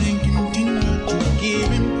on and continue to give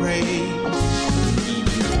him praise.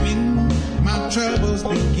 Even when my troubles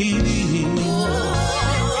beginning.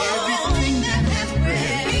 Everything that has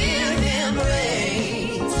breath, give him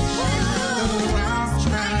praise. The rocks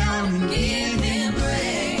cry out and give him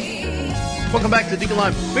praise. Welcome back to Deacon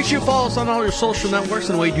Live. Make sure you follow us on all your social networks,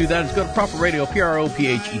 and the way you do that is go to Prophet Radio,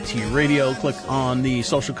 PROPHET Radio. Click on the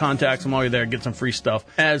social contacts, and while you're there, get some free stuff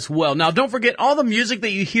as well. Now, don't forget, all the music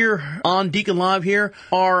that you hear on Deacon Live here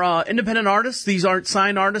are independent artists. These aren't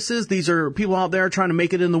signed artists. These are people out there trying to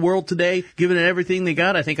make it in the world today, giving it everything they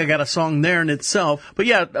got. I think I got a song there in itself. But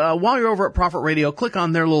yeah, while you're over at Prophet Radio, click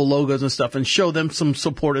on their little logos and stuff and show them some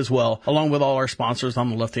support as well, along with all our sponsors on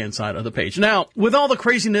the left-hand side of the page. Now, with all the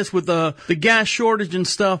craziness with the gas shortage and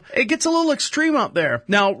stuff, it gets a little extreme out there.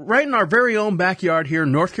 Now, right in our very own backyard here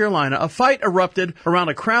in North Carolina, a fight erupted around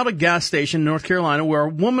a crowded gas station in North Carolina where a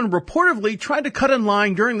woman reportedly tried to cut in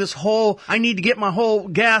line during this whole, I need to get my whole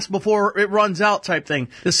gas before it runs out type thing.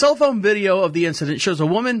 The cell phone video of the incident shows a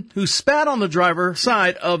woman who spat on the driver's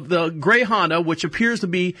side of the gray Honda, which appears to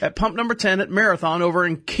be at pump number 10 at Marathon over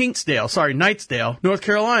in Knightsdale, North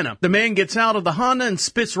Carolina. The man gets out of the Honda and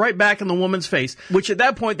spits right back in the woman's face, which at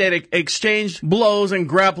that point they'd exchanged blows and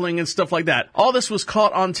grappling and stuff like that. All this was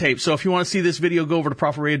caught on tape. So if you want to see this video, go over to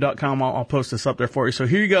prophetradio.com. I'll post this up there for you. So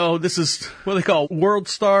here you go. This is what they call World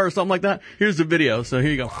Star or something like that. Here's the video. So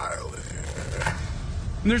here you go.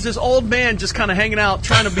 And there's this old man just kind of hanging out,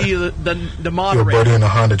 trying to be the moderator. Your buddy in the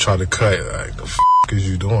Honda tried to cut. Like, the is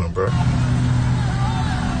you doing, bro?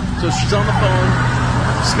 So she's on the phone,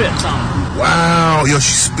 spits on him. Wow, yo,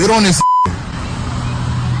 she spit on this.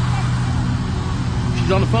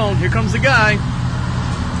 She's on the phone. Here comes the guy.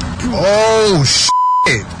 Oh,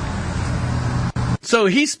 shit. So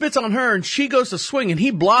he spits on her, and she goes to swing, and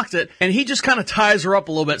he blocks it, and he just kind of ties her up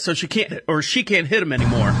a little bit so she can't hit him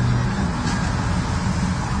anymore.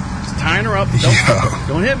 Just tying her up.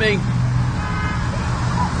 Don't hit me.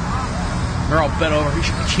 They're all bent over.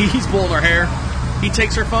 He's pulling her hair. He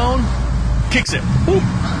takes her phone, kicks it. Boop.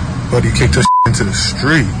 But he kicked her into the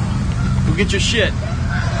street. Go get your shit.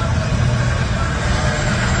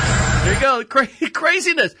 There you go.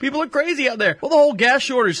 Craziness. People are crazy out there. Well, the whole gas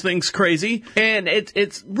shortage thing's crazy, and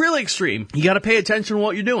it's really extreme. You got to pay attention to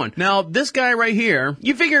what you're doing. Now, this guy right here,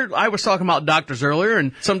 you figured I was talking about doctors earlier,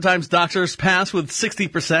 and sometimes doctors pass with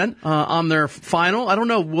 60% on their final. I don't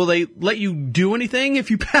know. Will they let you do anything if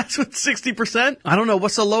you pass with 60%? I don't know.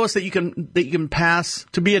 What's the lowest that you can pass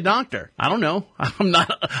to be a doctor? I don't know. I'm not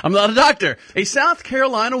a doctor. A South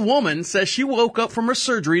Carolina woman says she woke up from her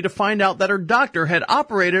surgery to find out that her doctor had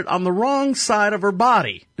operated on the wrong side of her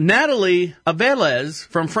body. Natalie Avelez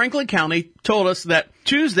from Franklin County told us that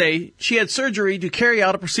Tuesday she had surgery to carry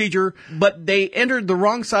out a procedure, but they entered the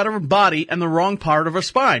wrong side of her body and the wrong part of her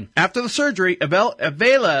spine. After the surgery,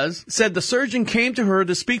 Avelez said the surgeon came to her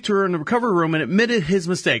to speak to her in the recovery room and admitted his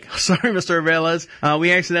mistake. Sorry, Mr. Avelez.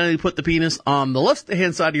 We accidentally put the penis on the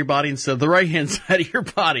left-hand side of your body instead of the right-hand side of your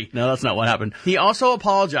body. No, that's not what happened. He also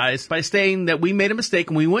apologized by stating that we made a mistake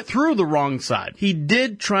and we went through the wrong side. He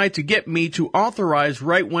did try to get me to authorize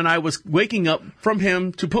right when I was waking up from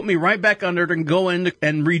him to put me right back under it and go in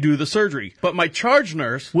and redo the surgery. But my charge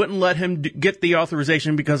nurse wouldn't let him get the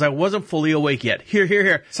authorization because I wasn't fully awake yet.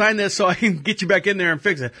 Here. Sign this so I can get you back in there and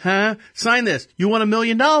fix it. Huh? Sign this. You want $1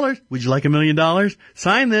 million? Would you like $1 million?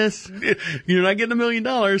 Sign this. You're not getting $1 million.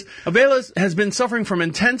 Avelez has been suffering from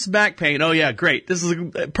intense back pain. Oh yeah, great. This is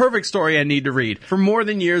a perfect story I need to read. For more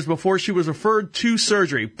than years before she was referred to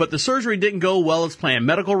surgery, but the surgery didn't go well as planned.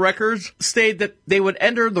 Medical records state that they would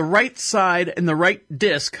enter the right side and the right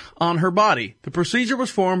disc on her body. The procedure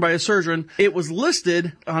was formed by a surgeon. It was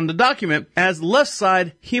listed on the document as left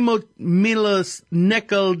side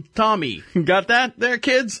hemomyelonectomy. Got that there,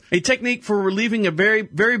 kids? A technique for relieving a very,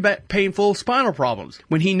 very painful spinal problems.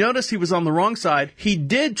 When he noticed he was on the wrong side, he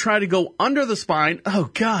did try to go under the spine.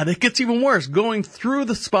 Oh God, it gets even worse. Going through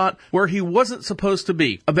the spot where he wasn't supposed to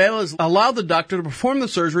be. Avelez allowed the doctor to perform the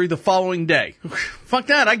surgery the following day. Fuck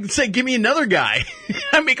that. I could say, give me another guy.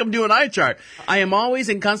 I make him do an eye chart. I am always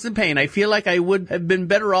in constant pain. I feel like I would have been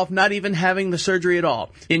better off not even having the surgery at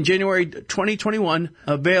all. In January 2021,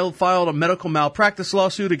 Avelez filed a medical malpractice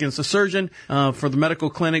lawsuit against the surgeon for the medical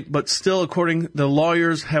clinic, but still, according the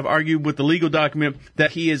lawyers have argued with the legal document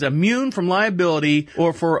that he is immune from liability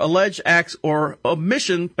or for alleged acts or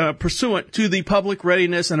omission pursuant to the Public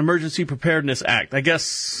Readiness and Emergency Preparedness Act. I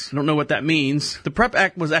guess I don't know what that means. The PrEP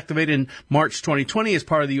Act was activated in March 2020 as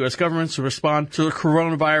part of the U.S. government to respond to the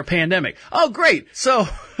coronavirus pandemic. Oh, great. So,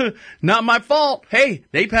 not my fault. Hey,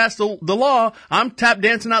 they passed the law. I'm tap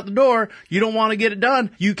dancing out the door. You don't want to get it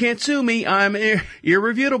done. You can't sue me. I'm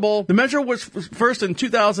irrefutable. The measure was first in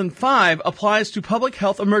 2005, applies to public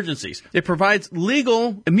health emergencies. It provides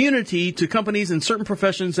legal immunity to companies in certain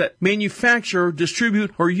professions that manufacture,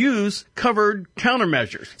 distribute, or use covered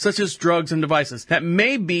countermeasures, such as drugs and devices that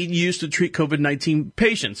may be used to treat COVID-19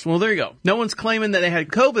 patients. Well, there you go. No one's claiming that they had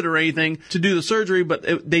COVID or anything to do the surgery,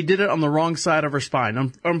 but they did it on the wrong side of her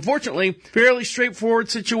spine. Unfortunately, fairly straightforward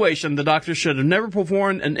situation. The doctor should have never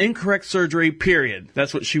performed an incorrect surgery, period.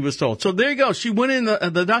 That's what she was told. So there you go. She went in,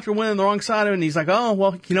 the doctor went in the wrong side of it, and he's like, oh,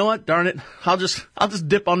 well, you know what? Darn it. I'll just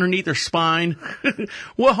dip underneath her spine.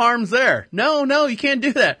 What harm's there? No, you can't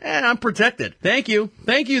do that. I'm protected. Thank you.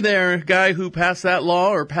 Thank you there, guy who passed that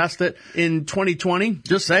law or passed it in 2020.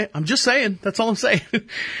 I'm just saying. That's all I'm saying.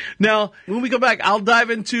 Now, when we go back, I'll dive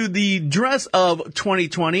into the dress of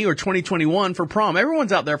 2020 or 2021 for prom.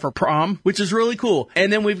 Everyone's out there for prom, which is really cool.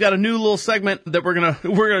 And then we've got a new little segment that we're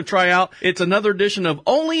gonna try out. It's another edition of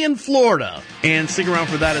Only in Florida. And stick around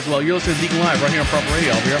for that as well. You're listening to Deacon Live right here on Proper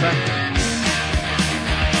Radio. I'll be right back.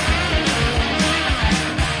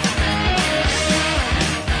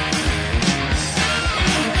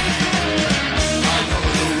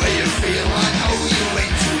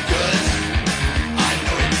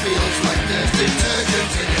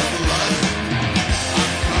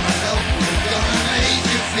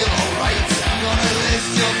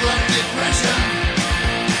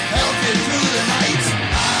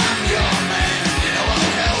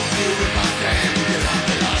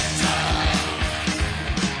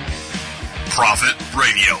 Prophet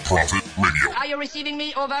Radio. Prophet Radio. Are you receiving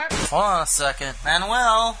me? Over. Hold on a second.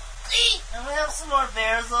 Manuel. And we have some more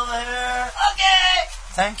bears over here. Okay.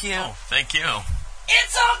 Thank you. Oh, thank you.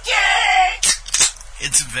 It's okay.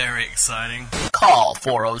 It's very exciting. Call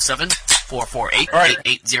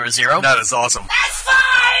 407-448-8800. That is awesome. That's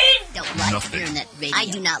fine! Don't like Nothing. internet radio. I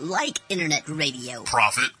do not like internet radio.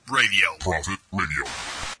 Profit Radio. Profit Radio.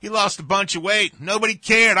 He lost a bunch of weight. Nobody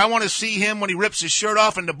cared. I want to see him when he rips his shirt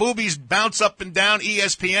off and the boobies bounce up and down.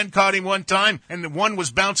 ESPN caught him one time, and the one was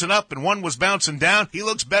bouncing up and one was bouncing down. He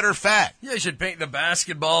looks better fat. Yeah, you should paint the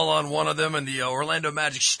basketball on one of them and the Orlando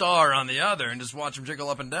Magic star on the other and just watch them jiggle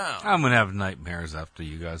up and down. I'm going to have nightmares after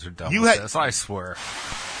you guys are done with this, I swear.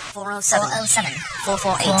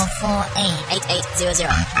 407-448-8800. 8800.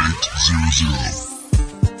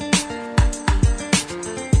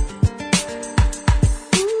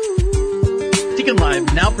 Deacon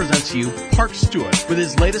Live now presents you Park Stewart with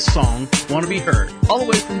his latest song, Want to Be Heard, all the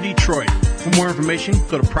way from Detroit. For more information,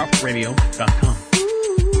 go to ProfitRadio.com.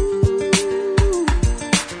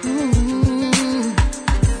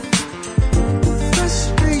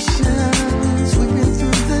 Frustrations sweeping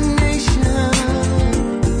through the nation.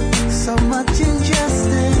 So much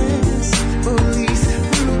injustice, police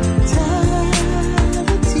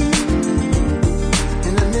brutality.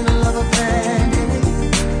 In the middle of a pandemic,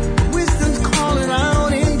 wisdom's calling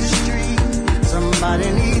out industry. Somebody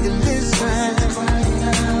need to listen.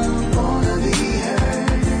 Wanna be heard.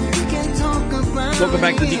 We can talk about. Welcome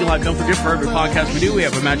back to the Deacon Live. Don't forget, for every podcast we do, we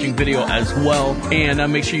have a matching video as well.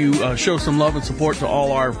 And make sure you show some love and support to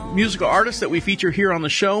all our musical artists that we feature here on the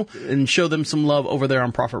show, and show them some love over there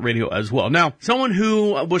on Profit Radio as well. Now, someone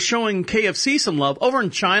who was showing KFC some love over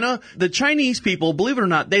in China, the Chinese people, believe it or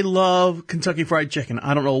not, they love Kentucky Fried Chicken.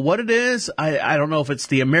 I don't know what it is. I don't know if it's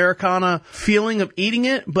the Americana feeling of eating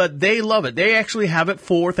it, but they love it. They actually have it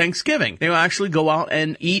for Thanksgiving. They will actually go out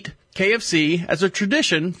and eat KFC as a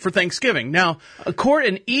tradition for Thanksgiving. Now, a court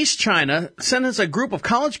in East China sentenced a group of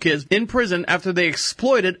college kids in prison after they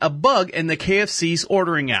exploited a bug in the KFC's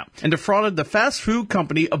ordering app and defrauded the fast food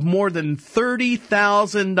company of more than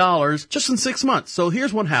 $30,000 just in 6 months. So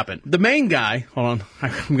here's what happened. The main guy, hold on,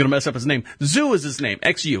 I'm going to mess up his name. Zhu is his name,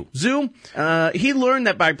 X-U. Zhu, he learned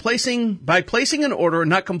that by placing an order and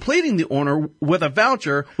not completing the order with a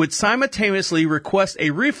voucher would simultaneously request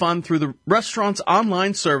a refund through the restaurant's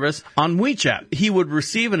online service on WeChat. He would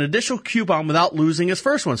receive an additional coupon without losing his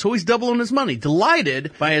first one. So he's doubling his money.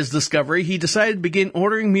 Delighted by his discovery, he decided to begin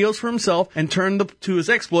ordering meals for himself and turned to his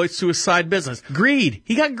exploits to his side business. Greed.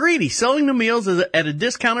 He got greedy, selling the meals at a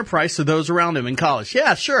discounted price to those around him in college.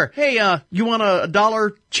 Yeah, sure. Hey, you want a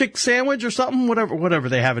 $1 chick sandwich or something? Whatever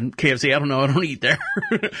they have in KFC. I don't know. I don't eat there.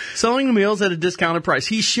 Selling the meals at a discounted price.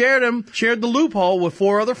 He shared the loophole with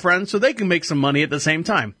 4 other friends so they can make some money at the same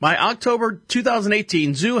time. By October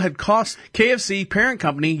 2018, Zhu had cost KFC parent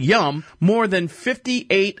company Yum more than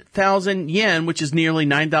 58,000 yen, which is nearly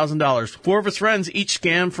 $9,000. 4 of his friends each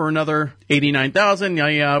scammed for another 89,000,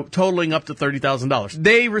 totaling up to $30,000.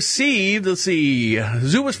 They received,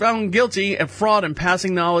 Zhu was found guilty of fraud and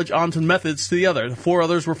passing knowledge on to methods to the other. The 4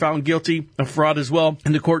 others were found guilty of fraud as well,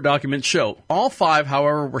 and the court documents show. All 5,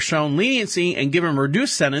 however, were shown leniency and given a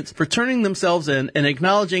reduced sentence for turning themselves in and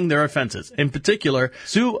acknowledging their offenses. In particular,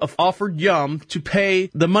 Zhu offered Yum to pay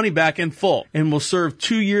the money back in full and will serve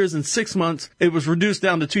 2 years and 6 months. It was reduced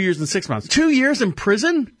down to 2 years and 6 months. 2 years in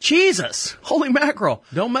prison? Jesus! Holy mackerel.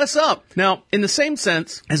 Don't mess up. Now, in the same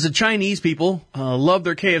sense as the Chinese people love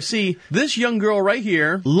their KFC, this young girl right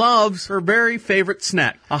here loves her very favorite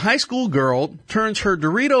snack. A high school girl turns her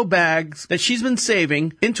Dorito bags that she's been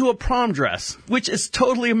saving into a prom dress, which is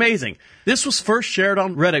totally amazing. This was first shared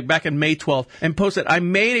on Reddit back in May 12th and posted, I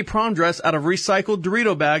made a prom dress out of recycled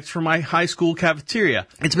Dorito bags from my high school cafeteria.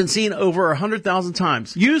 It's been seen over 100,000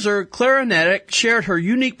 times. User Clarinetic shared her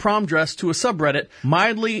unique prom dress to a subreddit,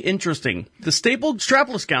 mildly interesting. The staple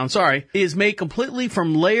strapless gown, is made completely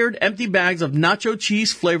from layered empty bags of nacho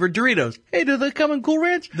cheese flavored Doritos. Hey, do they come in Cool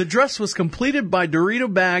Ranch? The dress was completed by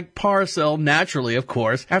Dorito bag parcel, naturally, of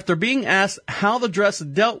course, after being asked how the dress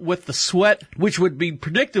dealt with the sweat, which would be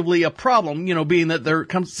predictably a problem, being that there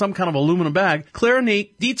comes some kind of aluminum bag.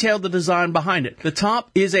 Clarinetic detailed the design behind it. The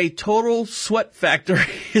top is a total sweat factory,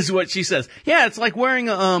 is what she says. Yeah, it's like wearing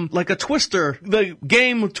like a Twister, the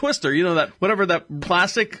game Twister, that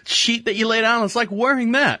plastic sheet that you lay down. It's like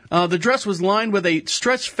wearing that. The dress was lined with a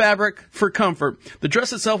stretched fabric for comfort. The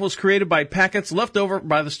dress itself was created by packets left over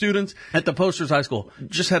by the students at the Posters High School.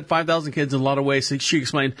 Just had 5,000 kids in a lot of ways, she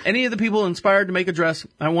explained. Any of the people inspired to make a dress,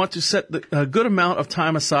 I want to set a good amount of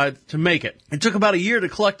time aside to make it. It took about a year to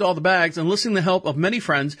collect all the bags, enlisting the help of many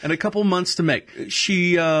friends, and a couple months to make.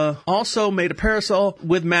 She also made a parasol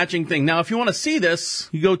with matching thing. Now, if you want to see this,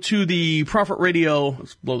 you go to the Prophet Radio.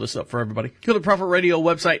 Let's blow this up for everybody. Go to the Prophet Radio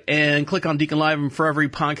website and click on Deacon Live. And for every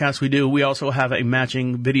podcast we do, we also have a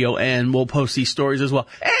matching video, and we'll post these stories as well.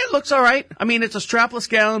 And it looks all right. I mean, it's a strapless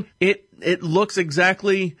gown. It looks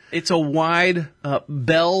exactly, it's a wide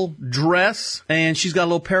bell dress, and she's got a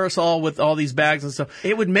little parasol with all these bags and stuff.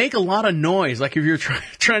 It would make a lot of noise, like if you're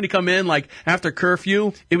trying to come in, like after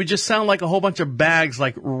curfew, it would just sound like a whole bunch of bags,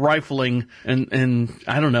 like rifling, and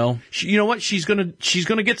I don't know. You know what? She's gonna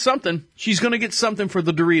get something. She's gonna get something for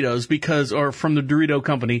the Doritos or from the Dorito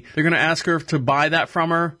company. They're gonna ask her to buy that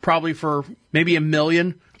from her, probably for maybe $1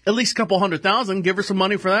 million. At least a couple $100,000. Give her some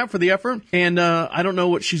money for that, for the effort. And I don't know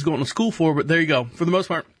what she's going to school for, but there you go. For the most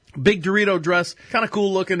part, big Dorito dress, kind of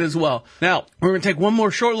cool looking as well. Now, we're going to take one more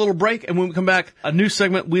short little break, and when we come back, a new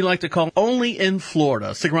segment we like to call Only in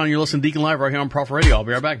Florida. Stick around, you're listening to Deacon Live right here on Prophet Radio. I'll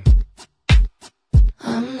be right back.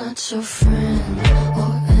 I'm not your friend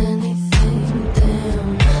or anything,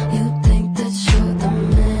 damn. You think that you're the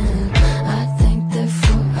man. I think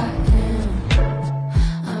therefore I am.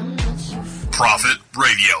 I'm not your friend. Prophet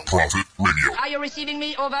Radio. Prophet Radio. Are you receiving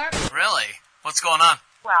me? Over. Really? What's going on?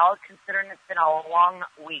 Well, considering it's been a long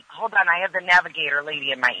week. Hold on, I have the navigator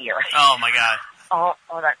lady in my ear. Oh, my God. Oh,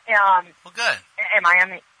 hold on. Well, good. Am I on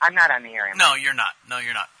the... I'm not on the air, am No, you're not. No,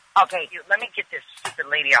 you're not. Okay, let me get this stupid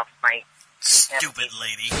lady off my... Stupid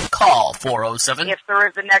lady. Call 407. If there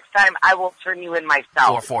is the next time, I will turn you in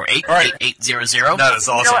myself. 448-8800. That is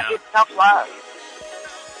awesome. You know what? It's tough love.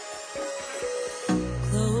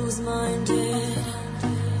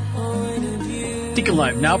 Deacon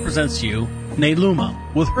Live now presents to you Nayluma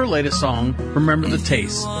with her latest song, Remember the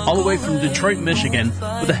Taste, all the way from Detroit, Michigan,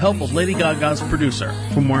 with the help of Lady Gaga's producer.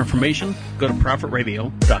 For more information, go to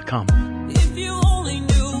ProphetRadio.com. If you only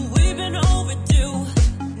knew, we've been overdue.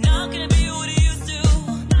 Not gonna be what it used to.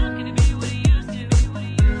 Not gonna be what it used to.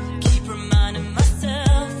 Keep reminding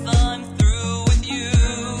myself I'm through with you.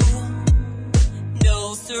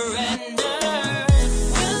 No surrender.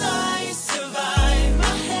 Will I survive?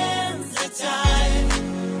 My hands are tied.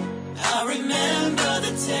 I remember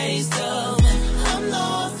the taste of I'm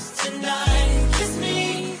lost tonight. Kiss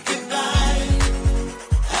me goodbye.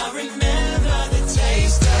 I remember the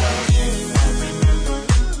taste of you.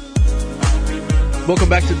 Welcome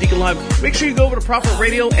back to Deacon Live. Make sure you go over to Prophet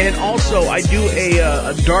Radio, and also I do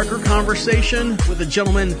a darker conversation with a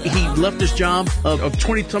gentleman. He left his job of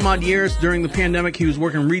 20 some odd years during the pandemic. He was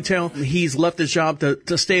working retail. He's left his job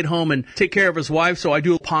to stay at home and take care of his wife. So I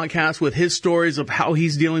do a podcast with his stories of how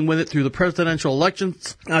he's dealing with it through the presidential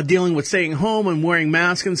elections, dealing with staying home and wearing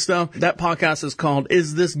masks and stuff. That podcast is called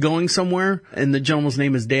Is This Going Somewhere? And the gentleman's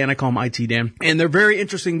name is Dan. I call him IT Dan. And they're very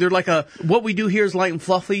interesting. They're like what we do here is light and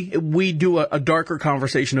fluffy. We do a darker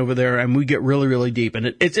conversation over there, and we get really, really deep.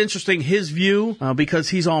 And it's interesting, his view, because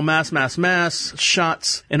he's all mass,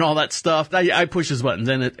 shots, and all that stuff. I push his buttons,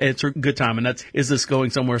 and it's a good time. And that's Is This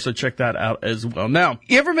Going Somewhere? So check that out as well. Now,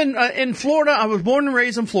 you ever been in Florida? I was born and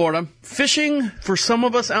raised in Florida. Fishing, for some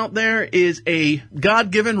of us out there, is a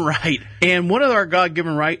God-given right. And one of our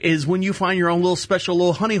God-given right is when you find your own little special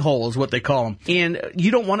little honey hole, is what they call them. And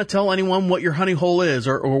you don't want to tell anyone what your honey hole is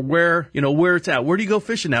or where it's at. Where do you go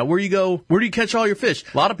fishing at? Where do you catch all your fish?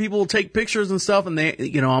 A lot of people will take pictures and stuff, and they,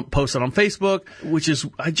 post it on Facebook, which is,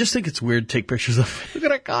 I just think it's weird to take pictures of. Look at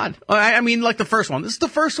that God. I mean, like the first one. This is the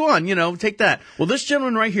first one, take that. Well, this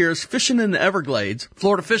gentleman right here is fishing in the Everglades.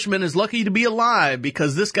 Florida fisherman is lucky to be alive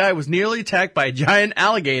because this guy was nearly attacked by a giant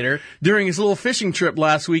alligator during his little fishing trip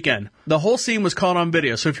last weekend. The whole scene was caught on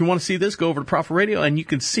video. So if you want to see this, go over to Prophet Radio and you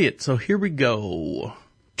can see it. So here we go.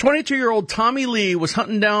 22-year-old Tommy Lee was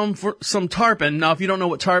hunting down for some tarpon. Now, if you don't know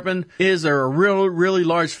what tarpon is, they're a really, really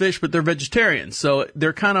large fish, but they're vegetarians. So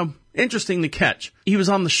they're kind of interesting to catch. He was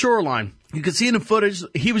on the shoreline. You can see in the footage,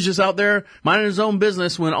 he was just out there minding his own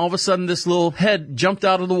business when all of a sudden this little head jumped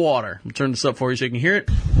out of the water. I'll turn this up for you so you can hear it.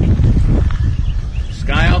 This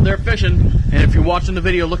guy out there fishing. And if you're watching the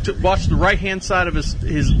video, watch the right-hand side of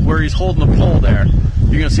his where he's holding the pole there.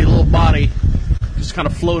 You're going to see a little body just kind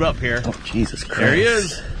of float up here. Oh, Jesus Christ. There he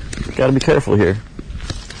is. Got to be careful here.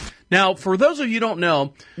 Now, for those of you who don't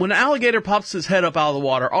know, when an alligator pops his head up out of the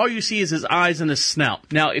water, all you see is his eyes and his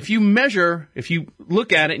snout. Now, if you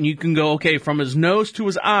look at it and you can go, okay, from his nose to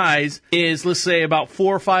his eyes is, let's say, about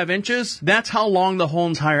 4 or 5 inches, that's how long the whole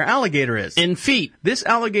entire alligator is. In feet, this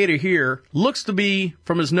alligator here looks to be,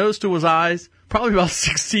 from his nose to his eyes, probably about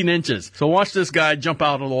 16 inches. So watch this guy jump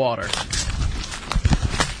out of the water.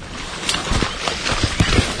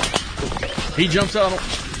 He jumps out.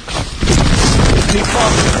 He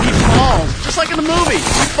falls, just like in the movie.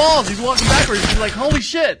 He falls. He's walking backwards. He's like, holy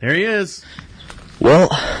shit. There he is. Well,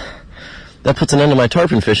 That puts an end to my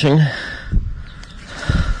tarpon fishing.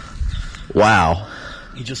 Wow.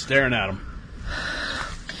 He's just staring at him.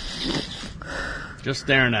 Just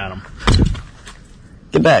staring at him.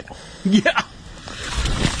 Get back. Yeah.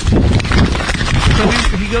 So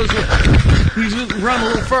he's run a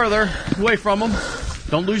little further away from him.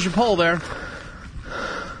 Don't lose your pole there.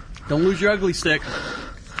 Don't lose your ugly stick.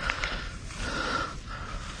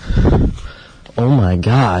 Oh my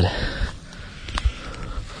God.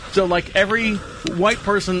 So like every white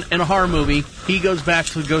person in a horror movie, he goes back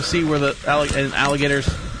to go see where the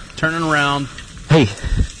alligator's turning around. Hey.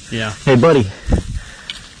 Yeah. Hey, buddy.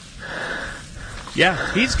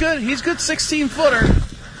 Yeah, he's good. He's good 16-footer.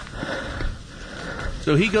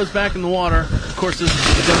 So he goes back in the water. Of course, this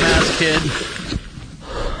is the dumbass kid.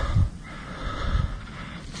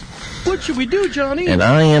 What should we do, Johnny? And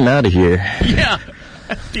I am out of here. Yeah.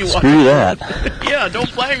 Screw that. Yeah,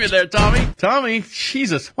 don't blame me there, Tommy. Tommy,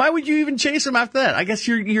 Jesus. Why would you even chase him after that? I guess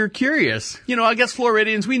you're curious. You know, I guess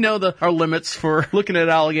Floridians, we know our limits for looking at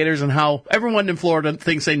alligators and how everyone in Florida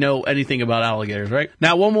thinks they know anything about alligators, right?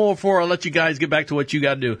 Now, one more before I let you guys get back to what you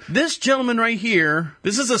got to do. This gentleman right here,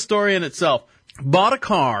 this is a story in itself, bought a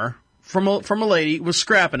car from a lady, was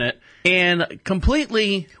scrapping it, and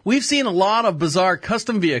completely, we've seen a lot of bizarre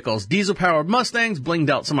custom vehicles, diesel-powered Mustangs,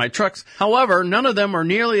 blinged-out semi-trucks. However, none of them are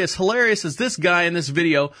nearly as hilarious as this guy in this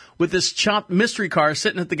video with this chopped mystery car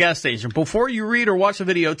sitting at the gas station. Before you read or watch the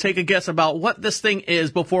video, take a guess about what this thing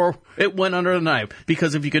is before it went under the knife.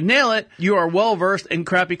 Because if you could nail it, you are well-versed in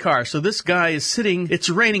crappy cars. So this guy is sitting, it's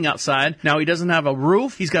raining outside. Now, he doesn't have a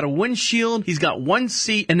roof, he's got a windshield, he's got one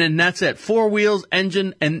seat, and then that's it. 4 wheels,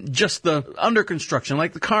 engine, and just the under construction.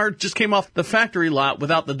 Like the car just came off the factory lot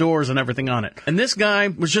without the doors and everything on it. And this guy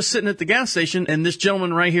was just sitting at the gas station, and this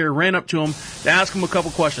gentleman right here ran up to him to ask him a couple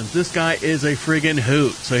questions. This guy is a friggin'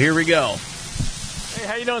 hoot. So here we go. Hey,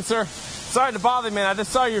 how you doing, sir? Sorry to bother you, man. I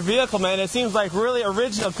just saw your vehicle, man. It seems like really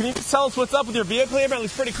original. Can you just tell us what's up with your vehicle here, man? It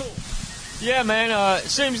looks pretty cool. Yeah, man. It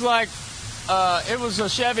seems like it was a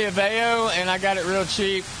Chevy Aveo, and I got it real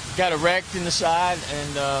cheap. Got it wrecked in the side,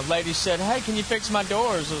 and lady said, hey, can you fix my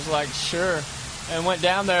doors? I was like, sure. And went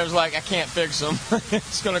down there, I was like, I can't fix them.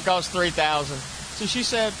 It's going to cost $3,000. So she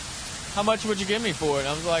said, how much would you give me for it?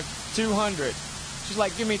 I was like, $200. She's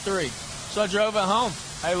like, give me $3. So I drove it home.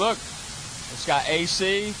 Hey, look, it's got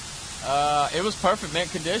AC. It was perfect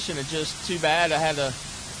mint condition. It's just too bad I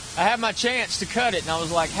had my chance to cut it, and I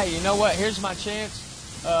was like, hey, you know what? Here's my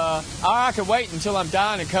chance. I could wait until I'm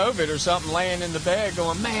dying of COVID or something, laying in the bed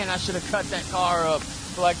going, man, I should have cut that car up.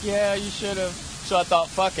 Like, yeah, you should have. So I thought,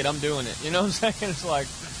 fuck it, I'm doing it. You know what I'm saying? It's like,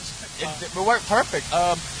 it worked perfect.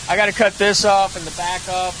 I got to cut this off and the back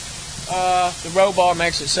off. The roll bar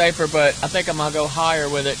makes it safer, but I think I'm going to go higher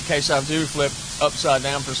with it in case I do flip upside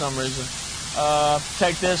down for some reason.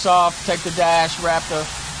 Take this off, take the dash,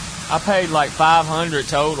 I paid like $500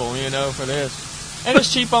 total, you know, for this. And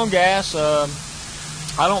it's cheap on gas.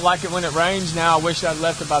 I don't like it when it rains now. I wish I'd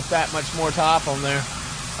left about that much more top on there.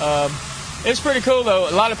 It's pretty cool, though.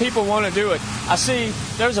 A lot of people want to do it. I see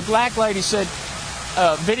there's a black lady said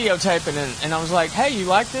videotaping it, and I was like, hey, you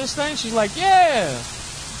like this thing? She's like, yeah.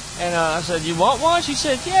 And I said, you want one? She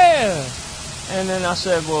said, yeah. And then I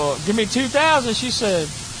said, well, give me $2,000. She said,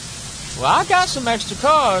 well, I got some extra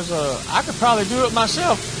cars. I could probably do it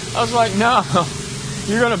myself. I was like, no,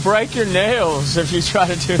 you're going to break your nails if you try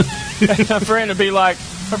to do it. And my friend would be like,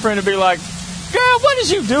 girl, what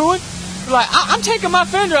is you doing? Like, I'm taking my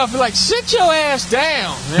fender off. Like, sit your ass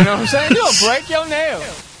down. You know what I'm saying? You'll break your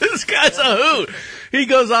nails. This guy's a hoot. He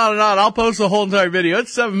goes on and on. I'll post the whole entire video.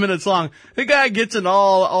 It's 7 minutes long. The guy gets in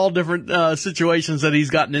all different situations that he's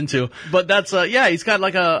gotten into. But that's yeah, he's got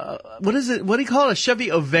like what is it? What do you call it? A Chevy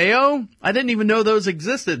Aveo? I didn't even know those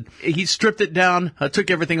existed. He stripped it down, took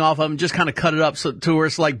everything off of him, just kind of cut it up to where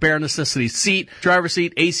it's like bare necessity. Seat, driver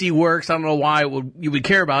seat, AC works. I don't know why you would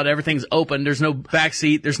care about it. Everything's open. There's no back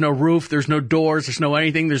seat. There's no roof. There's no doors. There's no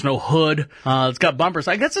anything. There's no hood. It's got bumpers.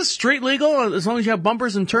 I guess it's straight legal as long as you have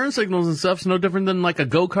bumpers and turn signals and stuff. It's no different than like a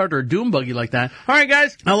go-kart or a doom buggy like that. All right,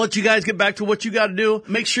 guys, I'll let you guys get back to what you got to do.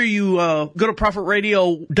 Make sure you go to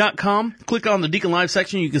ProfitRadio.com, click on the Deacon Live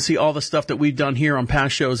section. You can see all the stuff that we've done here on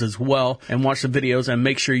past shows as well, and watch the videos, and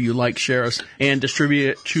make sure you like, share us, and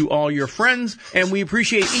distribute it to all your friends. And we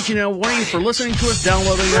appreciate each and every one of you for listening to us,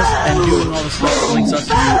 downloading us, and doing all the stuff that links us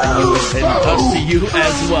to you and us to you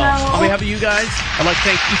as well. On behalf of you guys, I'd like to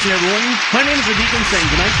thank each and every one of you. My name is the Deacon, saying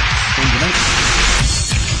good night and good night.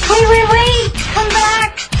 Wait! Come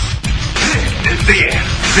back! This is the end.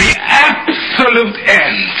 The absolute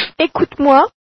end. Écoute-moi.